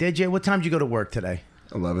beating, did you? What time did you go to work today?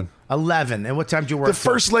 11. 11. And what time did you work? The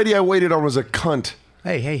first lady I waited on was a cunt.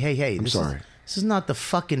 Hey. I'm sorry. This is not the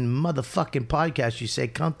fucking motherfucking podcast you say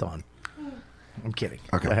cunt on. I'm kidding.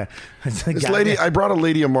 Okay. Go ahead. It's a This goddamn- lady, I brought a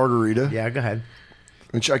lady a margarita. Yeah, go ahead.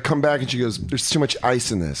 And I come back and she goes, "There's too much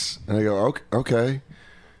ice in this." And I go, "Okay.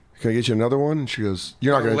 Can I get you another one?" And she goes,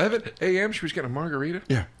 "You're not going to." 11 a.m. She was getting a margarita.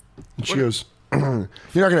 Yeah. And she What? goes, You're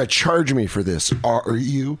not going to charge me for this, are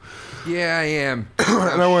you? Yeah, I am.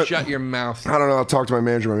 And I went, shut your mouth. I don't know. I'll talk to my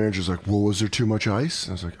manager. My manager's like, well, was there too much ice?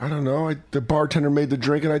 I was like, I don't know. The bartender made the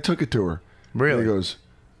drink and I took it to her. Really? And he goes,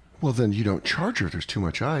 well, then you don't charge her if there's too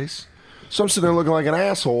much ice. So I'm sitting there looking like an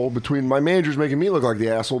asshole between my manager's making me look like the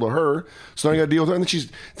asshole to her. So then I got to deal with her. And then she's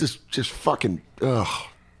just fucking, ugh.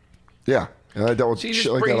 Yeah. And I dealt with See,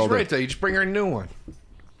 shit like that all day. right there. You just bring her a new one.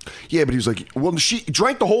 Yeah, but he was like, well, she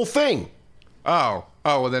drank the whole thing. Oh,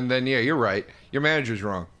 well, then, yeah, you're right. Your manager's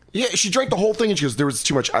wrong. Yeah, she drank the whole thing and she goes, there was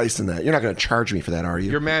too much ice in that. You're not going to charge me for that, are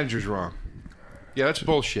you? Your manager's wrong. Yeah, that's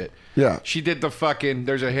bullshit. Yeah. She did the fucking,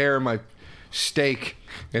 there's a hair in my steak.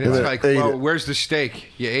 And it's like, well, where's the steak?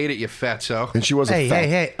 You ate it, you fatso. And she was a fat.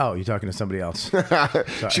 Hey. Oh, you're talking to somebody else.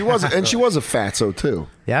 She was a fatso too.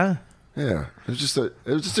 Yeah? Yeah. It was just a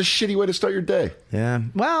shitty way to start your day. Yeah.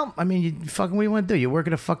 Well, I mean, what do you want to do? You work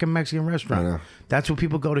at a fucking Mexican restaurant. I know. That's where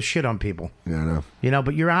people go to shit on people. Yeah, I know. You know,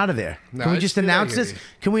 but you're out of there. No, Can we it's just good announce idea. this?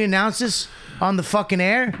 Can we announce this on the fucking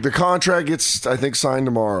air? The contract gets, I think, signed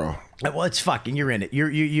tomorrow. Well, it's fucking. You're in it.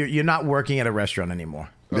 You're not working at a restaurant anymore.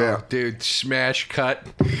 Yeah. Oh, dude, smash cut.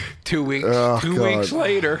 2 weeks. Oh, 2 God. weeks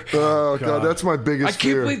later. Oh, God, that's my biggest I can't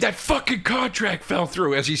fear. believe that fucking contract fell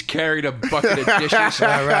through as he's carried a bucket of dishes.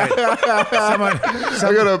 All right.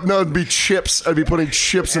 It'd be chips. I'd be putting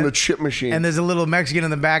chips in the chip machine. And there's a little Mexican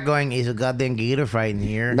in the back going, "He's a goddamn gator fight in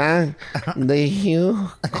here." Nah, they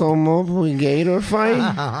you come up with gator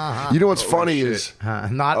fight. You know what's funny is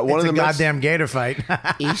Not one it's of a the goddamn gator fight.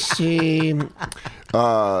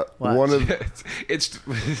 one of It's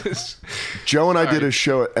Joe and I did a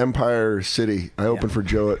show at Empire City. I opened for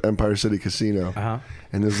Joe at Empire City Casino,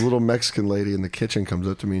 and this little Mexican lady in the kitchen comes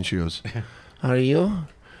up to me and she goes, Are you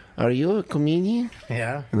a comedian?"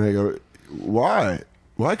 Yeah. And I go, "Why?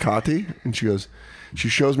 Why, Kati?" And she goes, she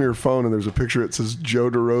shows me her phone, and there's a picture. It says Joe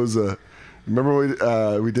DeRosa.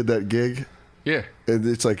 Remember we did that gig? Yeah. And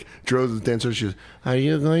it's like DeRosa, the dancer. She goes,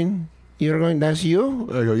 You're going? That's you?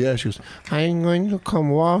 I go, yeah. She goes, I'm going to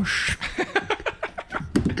come wash.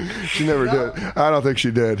 She never did. I don't think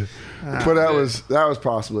she did. But that was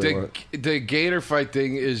possibly what. The gator fight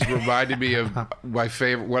thing is reminded me of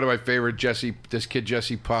one of my favorite this kid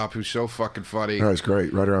Jesse Pop, who's so fucking funny. Oh, it's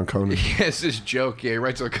great. Right around Conan. He has this joke. Yeah, he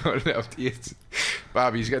writes on Conan after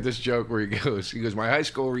Bobby's got this joke where he goes, my high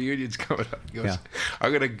school reunion's coming up. He goes,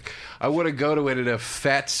 Yeah. I want to go to it in a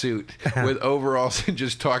fat suit with overalls and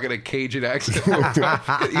just talking a Cajun accent. He goes,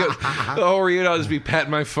 the whole reunion, I'll just be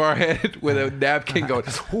patting my forehead with a napkin going,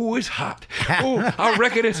 "Ooh, it's hot. Ooh, I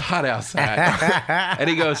reckon it's hot outside." And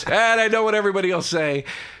he goes, and I know what everybody will say.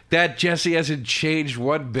 That Jesse hasn't changed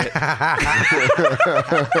one bit.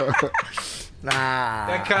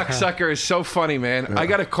 That cocksucker is so funny, man. Yeah. I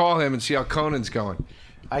got to call him and see how Conan's going.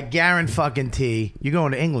 I guarantee you're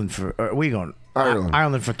going to England for. Or we going Ireland.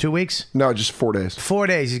 Ireland for 2 weeks? No, just 4 days. 4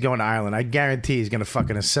 days. He's going to Ireland. I guarantee he's going to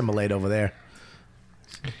fucking assimilate over there.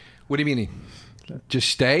 What do you mean? Just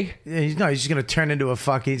stay? Yeah, he's just going to turn into a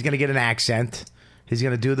fucking. He's going to get an accent. He's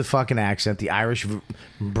going to do the fucking accent, the Irish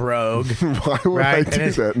brogue. Why would I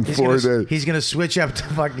do that in 4 days? He's going to switch up to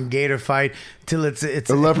fucking gator fight till it's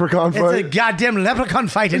a leprechaun fight? It's a goddamn leprechaun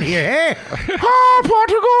fight in here, hey? Oh,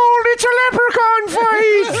 Portugal, it's a leprechaun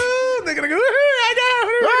fight. They're going to go, I know.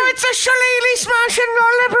 Oh, it's a shillelagh smashing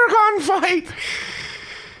leprechaun fight.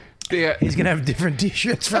 Yeah. He's going to have different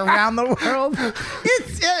t-shirts from around the world.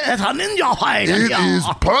 It's a ninja fight. It is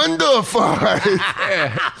panda fight.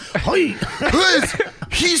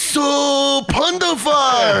 He's so panda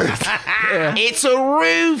fight. It's a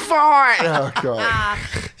roo fight. Oh, God.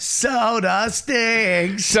 Soda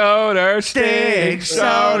stinks. Soda stinks.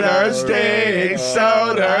 Soda stinks.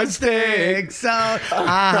 Soda stinks.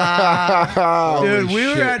 Dude,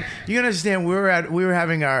 you understand, we were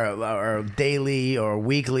having our daily or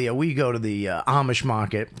weekly, or we go to the Amish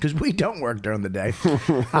market because we don't work during the day.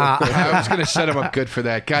 I was going to set him up good for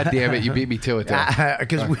that. God damn it, you beat me to it, though.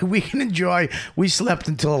 Because we can enjoy, we slept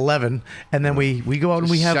until 11, and then we go out and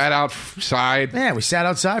we have... Sat outside. Yeah, we sat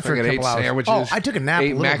outside for a couple ate hours. sandwiches. Oh, I took a nap.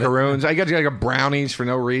 Ate macaroons. I got brownies for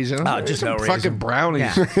no reason. Oh, just no fucking reason.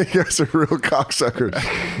 brownies. Yeah. You guys are real cocksuckers.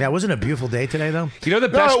 Yeah, wasn't it a beautiful day today, though? You know the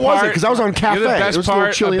No, best it wasn't, part? 'cause I was on cafe. You know the best It was a little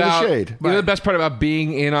part chilly in the about, shade. You know the best part about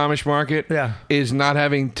being in Amish market? Yeah. Is not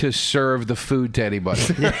having to serve the food to anybody.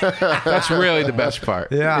 That's really the best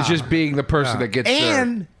part. Yeah. It's just being the person that gets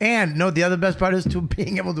served. And no, the other best part is to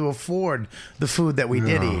being able to afford the food that we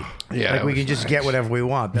did eat. Yeah, like that we was can just nice. get whatever we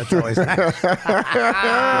want. That's always nice.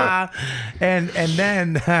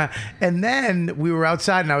 and then we were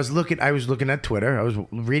outside, and I was looking at Twitter. I was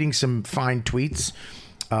reading some fine tweets.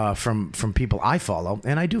 from people I follow,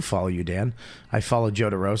 and I do follow you, Dan. I follow Joe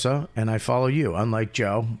DeRosa, and I follow you. Unlike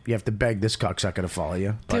Joe, you have to beg this cocksucker to follow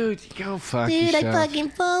you. But Dude, go fuck Dude, yourself. I fucking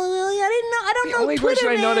follow you. I don't The know only Twitter,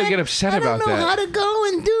 person I know that man. get upset I about don't know that. how to go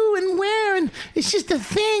and do and where, and it's just a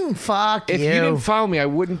thing. fuck If you didn't follow me, I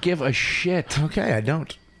wouldn't give a shit. Okay, I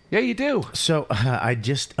don't. Yeah, you do. So I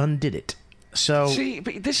just undid it. So See,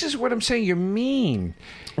 but this is what I'm saying. You're mean.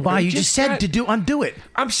 why you just said got- to undo it?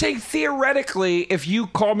 I'm saying theoretically, if you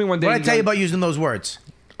call me one day, What did I and tell you go, about using those words?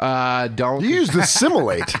 don't. You used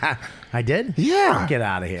assimilate. I did. Yeah. Get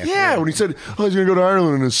out of here. Yeah, when he said, "Oh, he's gonna go to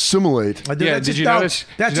Ireland and assimilate." I Yeah, that's did just- you no, notice?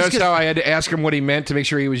 That's Did you just notice how I had to ask him what he meant to make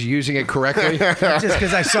sure he was using it correctly? just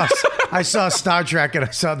because I saw Star Trek and I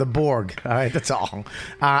saw the Borg. All right, that's all.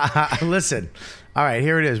 Listen, all right,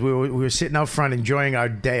 here it is. We were sitting out front enjoying our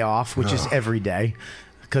day off, which is every day.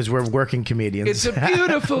 Because we're working comedians. It's a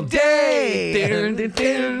beautiful day.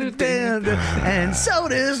 And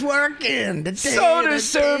soda's working. Soda's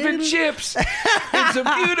serving chips. It's a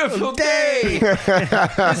beautiful day.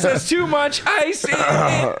 This has too much ice in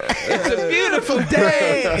it. It's a beautiful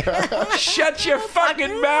day. Shut your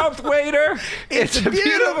fucking mouth, waiter. It's a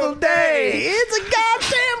beautiful day. It's a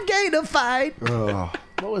goddamn gator fight.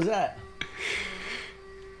 What was that?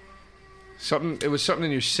 It was something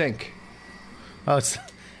in your sink. Oh,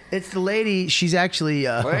 it's the lady. She's actually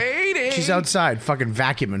Lady. She's outside, fucking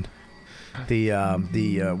vacuuming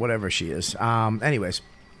the whatever she is. Anyways,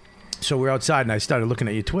 so we're outside, and I started looking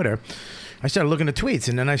at your Twitter. I started looking at tweets,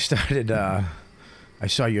 and then I started. I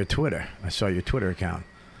saw your Twitter. I saw your Twitter account,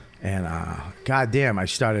 and goddamn, I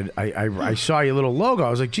started. I saw your little logo. I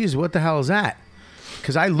was like, Jesus, what the hell is that?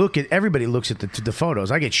 Because everybody looks at the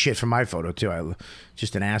photos. I get shit from my photo too.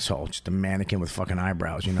 Just an asshole, just a mannequin with fucking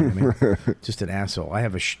eyebrows. You know what I mean? Just an asshole. I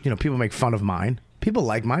have people make fun of mine. People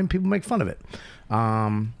like mine. People make fun of it.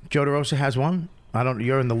 Joe DeRosa has one. I don't.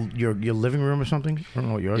 You're in your living room or something. I don't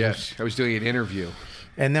know what yours is. Yes, I was doing an interview.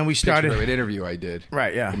 And then we started Picture of an interview I did.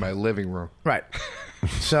 Right. Yeah. In my living room. Right.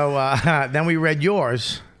 So then we read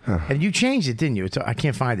yours, and you changed it, didn't you? I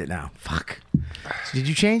can't find it now. Fuck. So did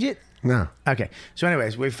you change it? No. Okay. So,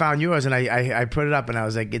 anyways, we found yours, and I put it up, and I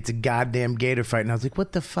was like, "It's a goddamn gator fight," and I was like,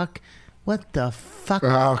 "What the fuck? What the fuck?"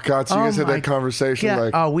 Oh God! So you guys had my that conversation,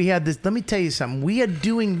 God. like, we had this. Let me tell you something. We are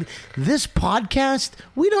doing this podcast.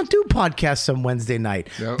 We don't do podcasts on Wednesday night.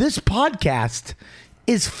 Nope. This podcast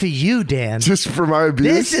is for you, Dan. just for my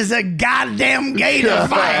abuse. This is a goddamn gator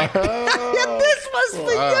fight. This was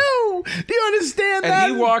for you. Do you understand that?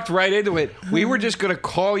 And he walked right into it. We were just going to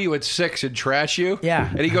call you at 6 and trash you. Yeah.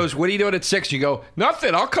 And he goes, "What are you doing at 6?" You go,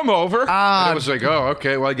 "Nothing. I'll come over." And I was like, "Oh,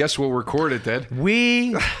 okay. Well, I guess we'll record it then."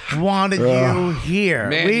 We wanted you here.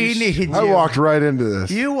 Man, we needed you. I walked right into this.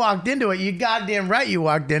 You walked into it. You goddamn right you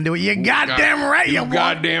walked into it. You goddamn right you walked.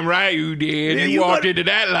 Goddamn right you did. Yeah, You you walked got- into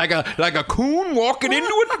that like a coon walking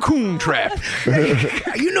into a coon trap.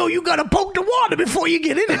 You know you gotta poke the water before you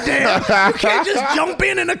get in it, Dan. You can't just jump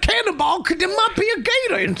in a cannonball because there might be a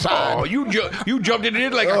gator inside. Oh, you jumped into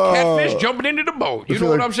it like a catfish jumping into the boat. You know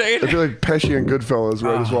what I'm saying? I feel like Pesci and Goodfellas,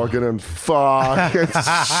 where I just walk in and fuck, it's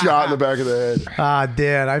shot in the back of the head.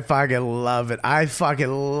 Dan, I fucking love it. I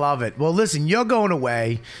fucking love it. Well, listen, you're going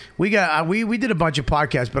away. We got we did a bunch of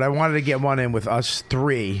podcasts, but I wanted to get one in with us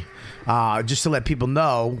three, just to let people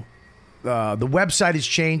know. The website is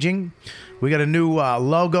changing. We got a new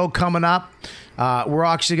logo coming up. We're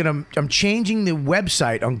actually I'm changing the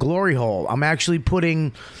website on Glory Hole. I'm actually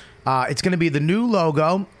putting, it's gonna be the new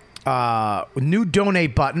logo, new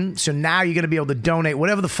donate button. So now you're gonna be able to donate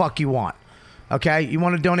whatever the fuck you want. Okay, you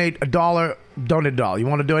want to donate $1, donate $1. You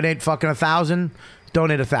want to donate fucking 1,000,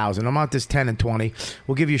 donate 1,000. I'm out this 10 and 20.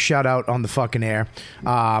 We'll give you a shout out on the fucking air.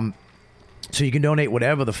 So you can donate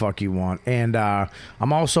whatever the fuck you want. And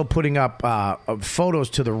I'm also putting up photos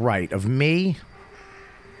to the right of me,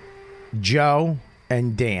 Joe,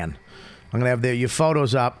 and Dan. I'm going to have your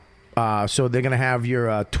photos up. So they're going to have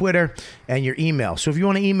your Twitter and your email. So if you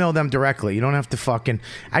want to email them directly, you don't have to fucking...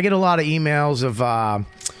 I get a lot of emails of,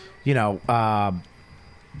 you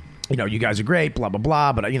guys are great, blah, blah,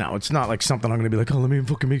 blah. But, it's not like something I'm going to be like, let me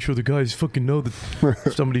fucking make sure the guys fucking know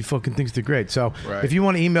that somebody fucking thinks they're great. So if you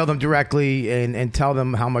want to email them directly and tell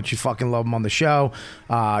them how much you fucking love them on the show,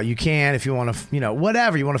 you can. If you want to,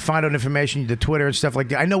 whatever. You want to find out information, the Twitter and stuff like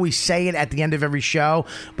that. I know we say it at the end of every show,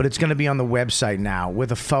 but it's going to be on the website now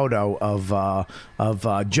with a photo of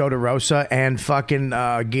Joe DeRosa and fucking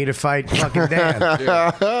Gator Fight fucking Dan.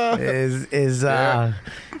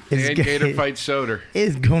 And Gator Fight Soder.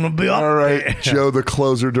 Is going to be up All right, there. Joe the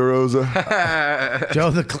closer DeRosa.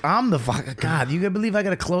 Joe I'm the fucking God. You gonna believe I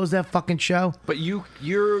gotta close that fucking show? But you're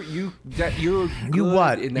You good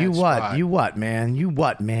what? in that You what? spot. You what, man? You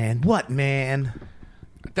what, man? What, man?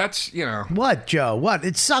 That's What, Joe? What?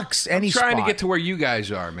 It sucks. Any I'm trying spot. to get to where you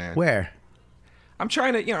guys are, man. Where? I'm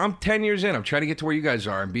trying to, I'm 10 years in. I'm trying to get to where you guys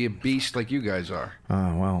are and be a beast like you guys are.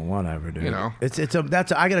 Oh well, whatever, dude. You know.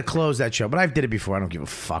 I gotta close that show, but I've did it before. I don't give a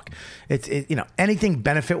fuck. Anything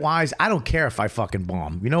benefit wise, I don't care if I fucking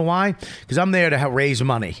bomb. You know why? Because I'm there to raise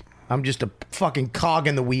money. I'm just a fucking cog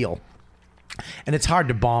in the wheel, and it's hard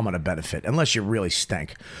to bomb on a benefit unless you really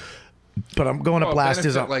stink. But I'm going to blast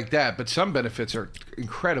his benefit like that, but some benefits are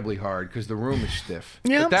incredibly hard because the room is stiff.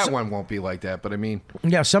 Yeah, but that one won't be like that. But I mean,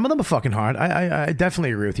 yeah, some of them are fucking hard. I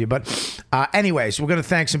definitely agree with you. But anyways, we're going to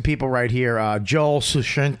thank some people right here. Joel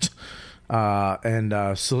Sushent and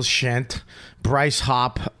Sushent, Bryce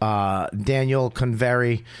Hop, Daniel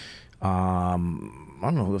Convery. I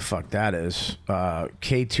don't know who the fuck that is.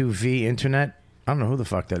 K2V Internet. I don't know who the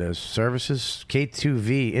fuck that is. Services?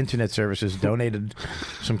 K2V Internet Services donated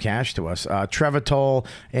some cash to us. Trevor Toll,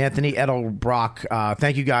 Anthony Edelbrock,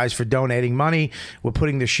 thank you guys for donating money. We're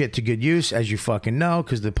putting this shit to good use, as you fucking know,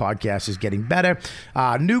 because the podcast is getting better.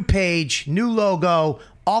 New page, new logo,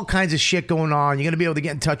 all kinds of shit going on. You're going to be able to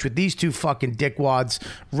get in touch with these two fucking dickwads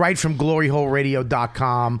right from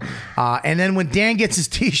gloryholeradio.com. And then when Dan gets his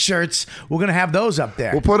T-shirts, we're going to have those up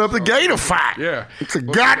there. We'll put up the Gator fight. yeah. It's a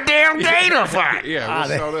goddamn Gator fight. Yeah, we'll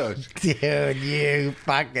sell those. Dude, you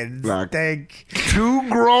fucking stink. Two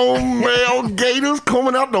grown male gators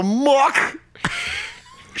coming out the muck.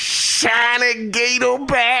 Shiny gator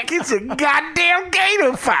back. It's a goddamn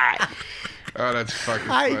gator fight. Oh, that's fucking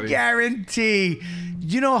I funny. guarantee.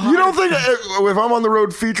 You know how You don't think if I'm on the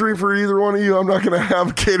road featuring for either one of you, I'm not going to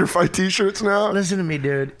have Gator Fight T-shirts now? Listen to me,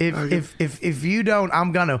 dude. If you don't,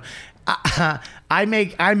 I'm gonna. Me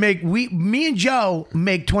and Joe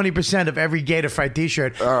make 20% of every Gator Fight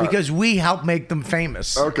T-shirt because we help make them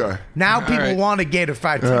famous. Okay. Now people right. want a Gator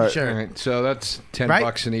Fight right. T-shirt. All right, so that's $10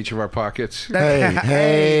 Right? in each of our pockets. Hey.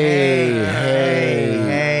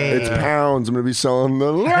 It's pounds. I'm going to be selling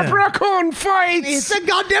the leprechaun fights. It's a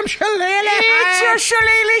goddamn shillelagh. It's a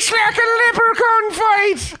shillelagh slacker leprechaun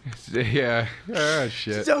fight. Yeah. Oh,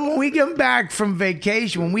 shit. So when we come back from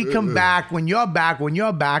vacation, when you're back,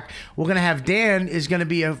 we're going to have Dan is going to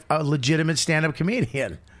be a legitimate stand-up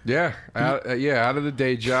comedian. Yeah. Out of the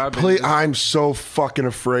day job. Please, I'm so fucking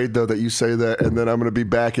afraid, though, that you say that, and then I'm going to be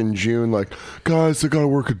back in June like, guys, I got to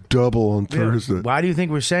work a double on Thursday. Why do you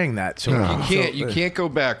think we're saying that? So You can't go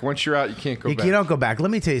back. Once you're out, you can't go back. You don't go back. Let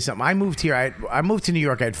me tell you something. I moved here. I moved to New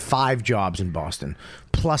York. I had 5 jobs in Boston,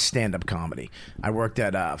 plus stand-up comedy. I worked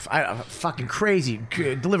at fucking crazy,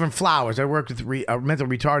 delivering flowers. I worked with mental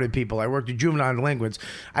retarded people. I worked with juvenile delinquents.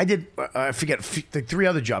 I did, I forget, 3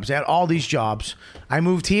 other jobs. I had all these jobs. I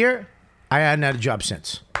moved here. I hadn't had a job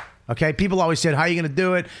since. Okay? People always said, how are you going to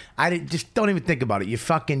do it? Just don't even think about it. You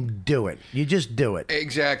fucking do it. You just do it.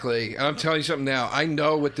 Exactly. And I'm telling you something now. I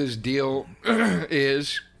know what this deal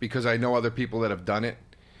is because I know other people that have done it.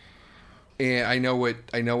 And I know what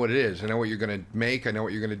it is. I know what you're going to make. I know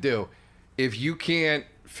what you're going to do. If you can't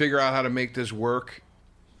figure out how to make this work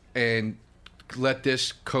and let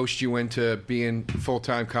this coast you into being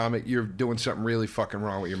full-time comic, you're doing something really fucking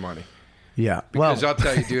wrong with your money. Yeah. Because I'll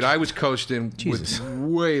tell you, dude, I was coasting Jesus. with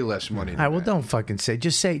way less money than All right, well, that. don't fucking say.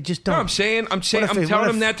 Just don't. No, I'm telling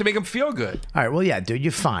them that to make them feel good. All right, well, yeah, dude,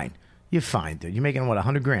 you're fine. You're fine, dude. You're making, what,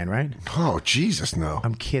 $100,000, right? Oh, Jesus, no.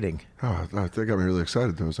 I'm kidding. Oh, that got me really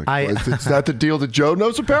excited. I was like, I- is that the deal that Joe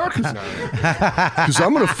knows about? Because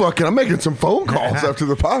I'm I'm making some phone calls after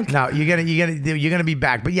the podcast. No, you're gonna be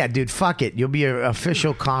back. But yeah, dude, fuck it. You'll be an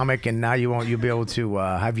official comic, and now you'll be able to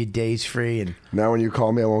have your days free. And Now when you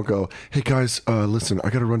call me, I won't go, hey, guys, listen, I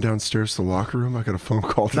got to run downstairs to the locker room. I got a phone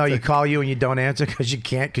call to no, you take." call you and you don't answer because you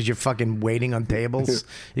can't because you're fucking waiting on tables.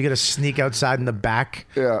 You gotta sneak outside in the back.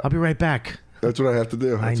 Yeah. I'll be right back. That's what I have to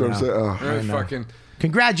do. That's what I'm know. saying. Oh. Really fucking...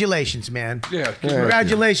 Congratulations, man. Yeah.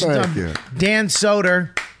 Congratulations Thank on you. Dan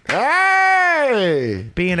Soder Hey!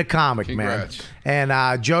 being a comic, Congrats. man.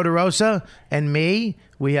 And Joe DeRosa and me,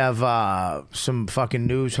 we have some fucking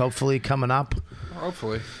news hopefully coming up.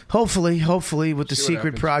 Hopefully with the See what secret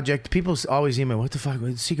happens. project. People always email, what the fuck,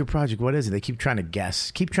 the secret project, what is it? They keep trying to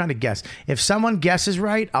guess. If someone guesses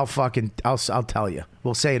right, I'll tell you.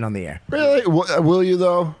 We'll say it on the air. Really? Will you,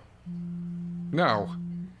 though? No,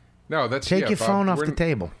 that's Take your Bob, phone off we're- the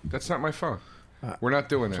table. That's not my phone. We're not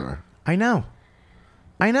doing that. I know.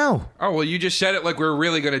 I know. Oh, well, you just said it like we were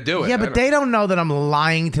really going to do it. Yeah, but they don't know that I'm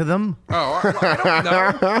lying to them. Oh, I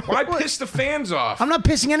don't know. Why piss the fans off? I'm not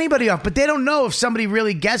pissing anybody off, but they don't know if somebody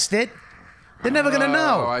really guessed it. They're never going to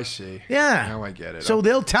know. Oh, I see. Yeah. Now I get it. So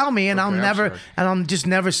they'll tell me, and Okay, I'm sorry. I'll just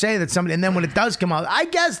never say that somebody. And then when it does come out, I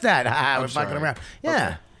guessed that. We're fucking sorry. around.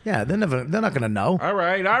 Yeah, yeah. They're not going to know. All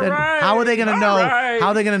right. How are they going to know? right. How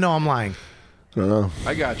are they going to know I'm lying? I don't know.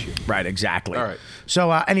 I got you. Right, exactly. All right. So,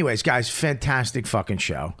 anyways, guys, fantastic fucking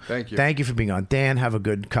show. Thank you. Thank you for being on. Dan, have a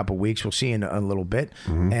good couple weeks. We'll see you in a little bit.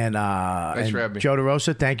 And Thanks for having me. Joe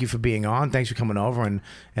DeRosa, thank you for being on. Thanks for coming over. And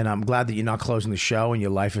I'm glad that you're not closing the show and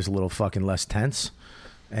your life is a little fucking less tense.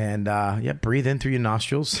 And, breathe in through your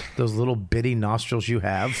nostrils. Those little bitty nostrils you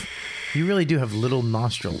have. You really do have little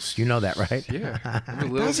nostrils. You know that, right? Yeah. I have a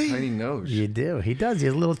little tiny nose. You do. He does. He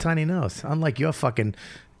has a little tiny nose. Unlike your fucking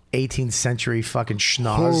 18th century fucking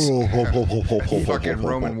schnoz. Fucking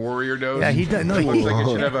Roman warrior nose. Yeah, he does. No, Looks he, like it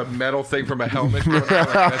should have a metal thing from a helmet. he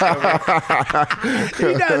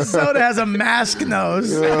does. Soda has a mask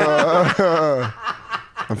nose.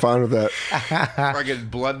 I'm fine with that. Fucking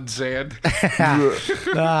blood and sand.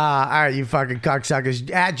 All right, you fucking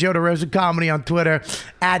cocksuckers. At Joe DeRosa Comedy on Twitter.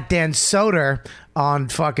 At Dan Soder on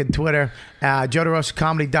fucking Twitter.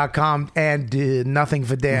 JoeDeRosaComedy.com. And nothing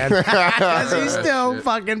for Dan. Because he's still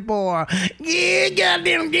fucking poor. Yeah,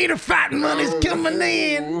 goddamn gator fighting money's coming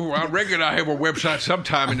in. Ooh, I reckon I have a website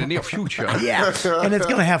sometime in the near future. Yeah, and it's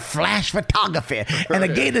going to have flash photography. And a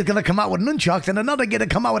gator's going to come out with nunchucks, and another gator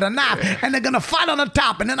come out with a knife, and they're going to fight on the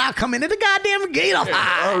top, and then I'll come in at the goddamn gator fight.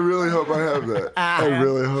 I really hope I have that. I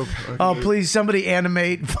really hope. Oh, please, somebody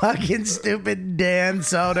animate fucking stupid Dan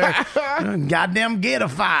Soder. Goddamn gator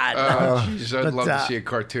fight. Oh, jeez, I'd But, love to see a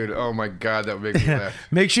cartoon. Oh, my God, that would make me laugh.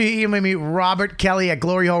 Make sure you email me, Robert Kelly at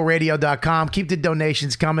gloryholeradio.com. Keep the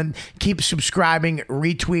donations coming. Keep subscribing,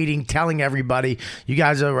 retweeting, telling everybody. You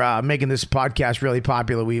guys are making this podcast really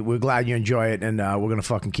popular. We're glad you enjoy it, and we're going to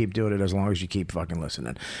fucking keep doing it as long as you keep fucking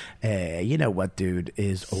listening. You know what, dude,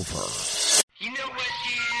 is over. You know what, dude?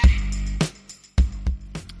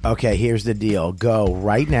 Okay, here's the deal. Go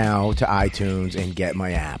right now to iTunes and get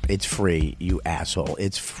my app. It's free, you asshole.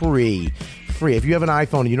 It's free. Free. If you have an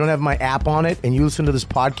iPhone and you don't have my app on it and you listen to this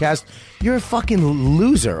podcast, you're a fucking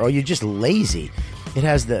loser or you're just lazy. It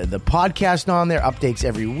has the podcast on there, updates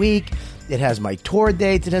every week. It has my tour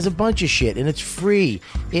dates. It has a bunch of shit, and it's free.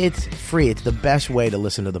 It's free. It's the best way to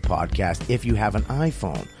listen to the podcast if you have an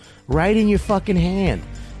iPhone. Right in your fucking hand.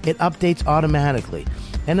 It updates automatically.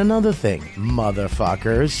 And another thing,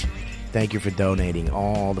 motherfuckers, thank you for donating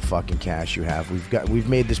all the fucking cash you have. We've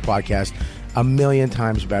made this podcast a million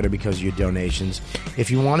times better because of your donations.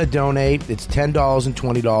 If you want to donate, it's $10 and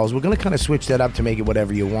 $20. We're going to kind of switch that up to make it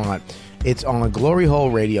whatever you want. It's on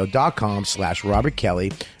gloryholeradio.com/Robert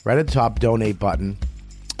Kelly. Right at the top, donate button.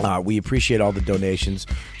 We appreciate all the donations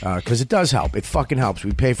because it does help. It fucking helps.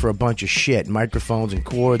 We pay for a bunch of shit, microphones and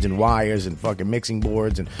cords and wires and fucking mixing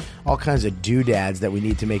boards and all kinds of doodads that we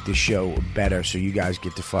need to make this show better so you guys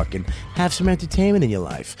get to fucking have some entertainment in your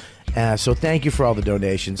life. So thank you for all the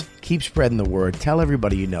donations. Keep spreading the word. Tell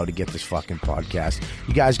everybody you know to get this fucking podcast.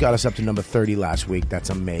 You guys got us up to number 30 last week. That's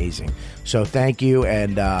amazing. So thank you,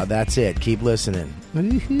 and that's it. Keep listening.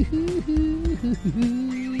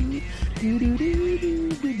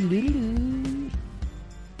 Do-do-do-do-do-do-do-do.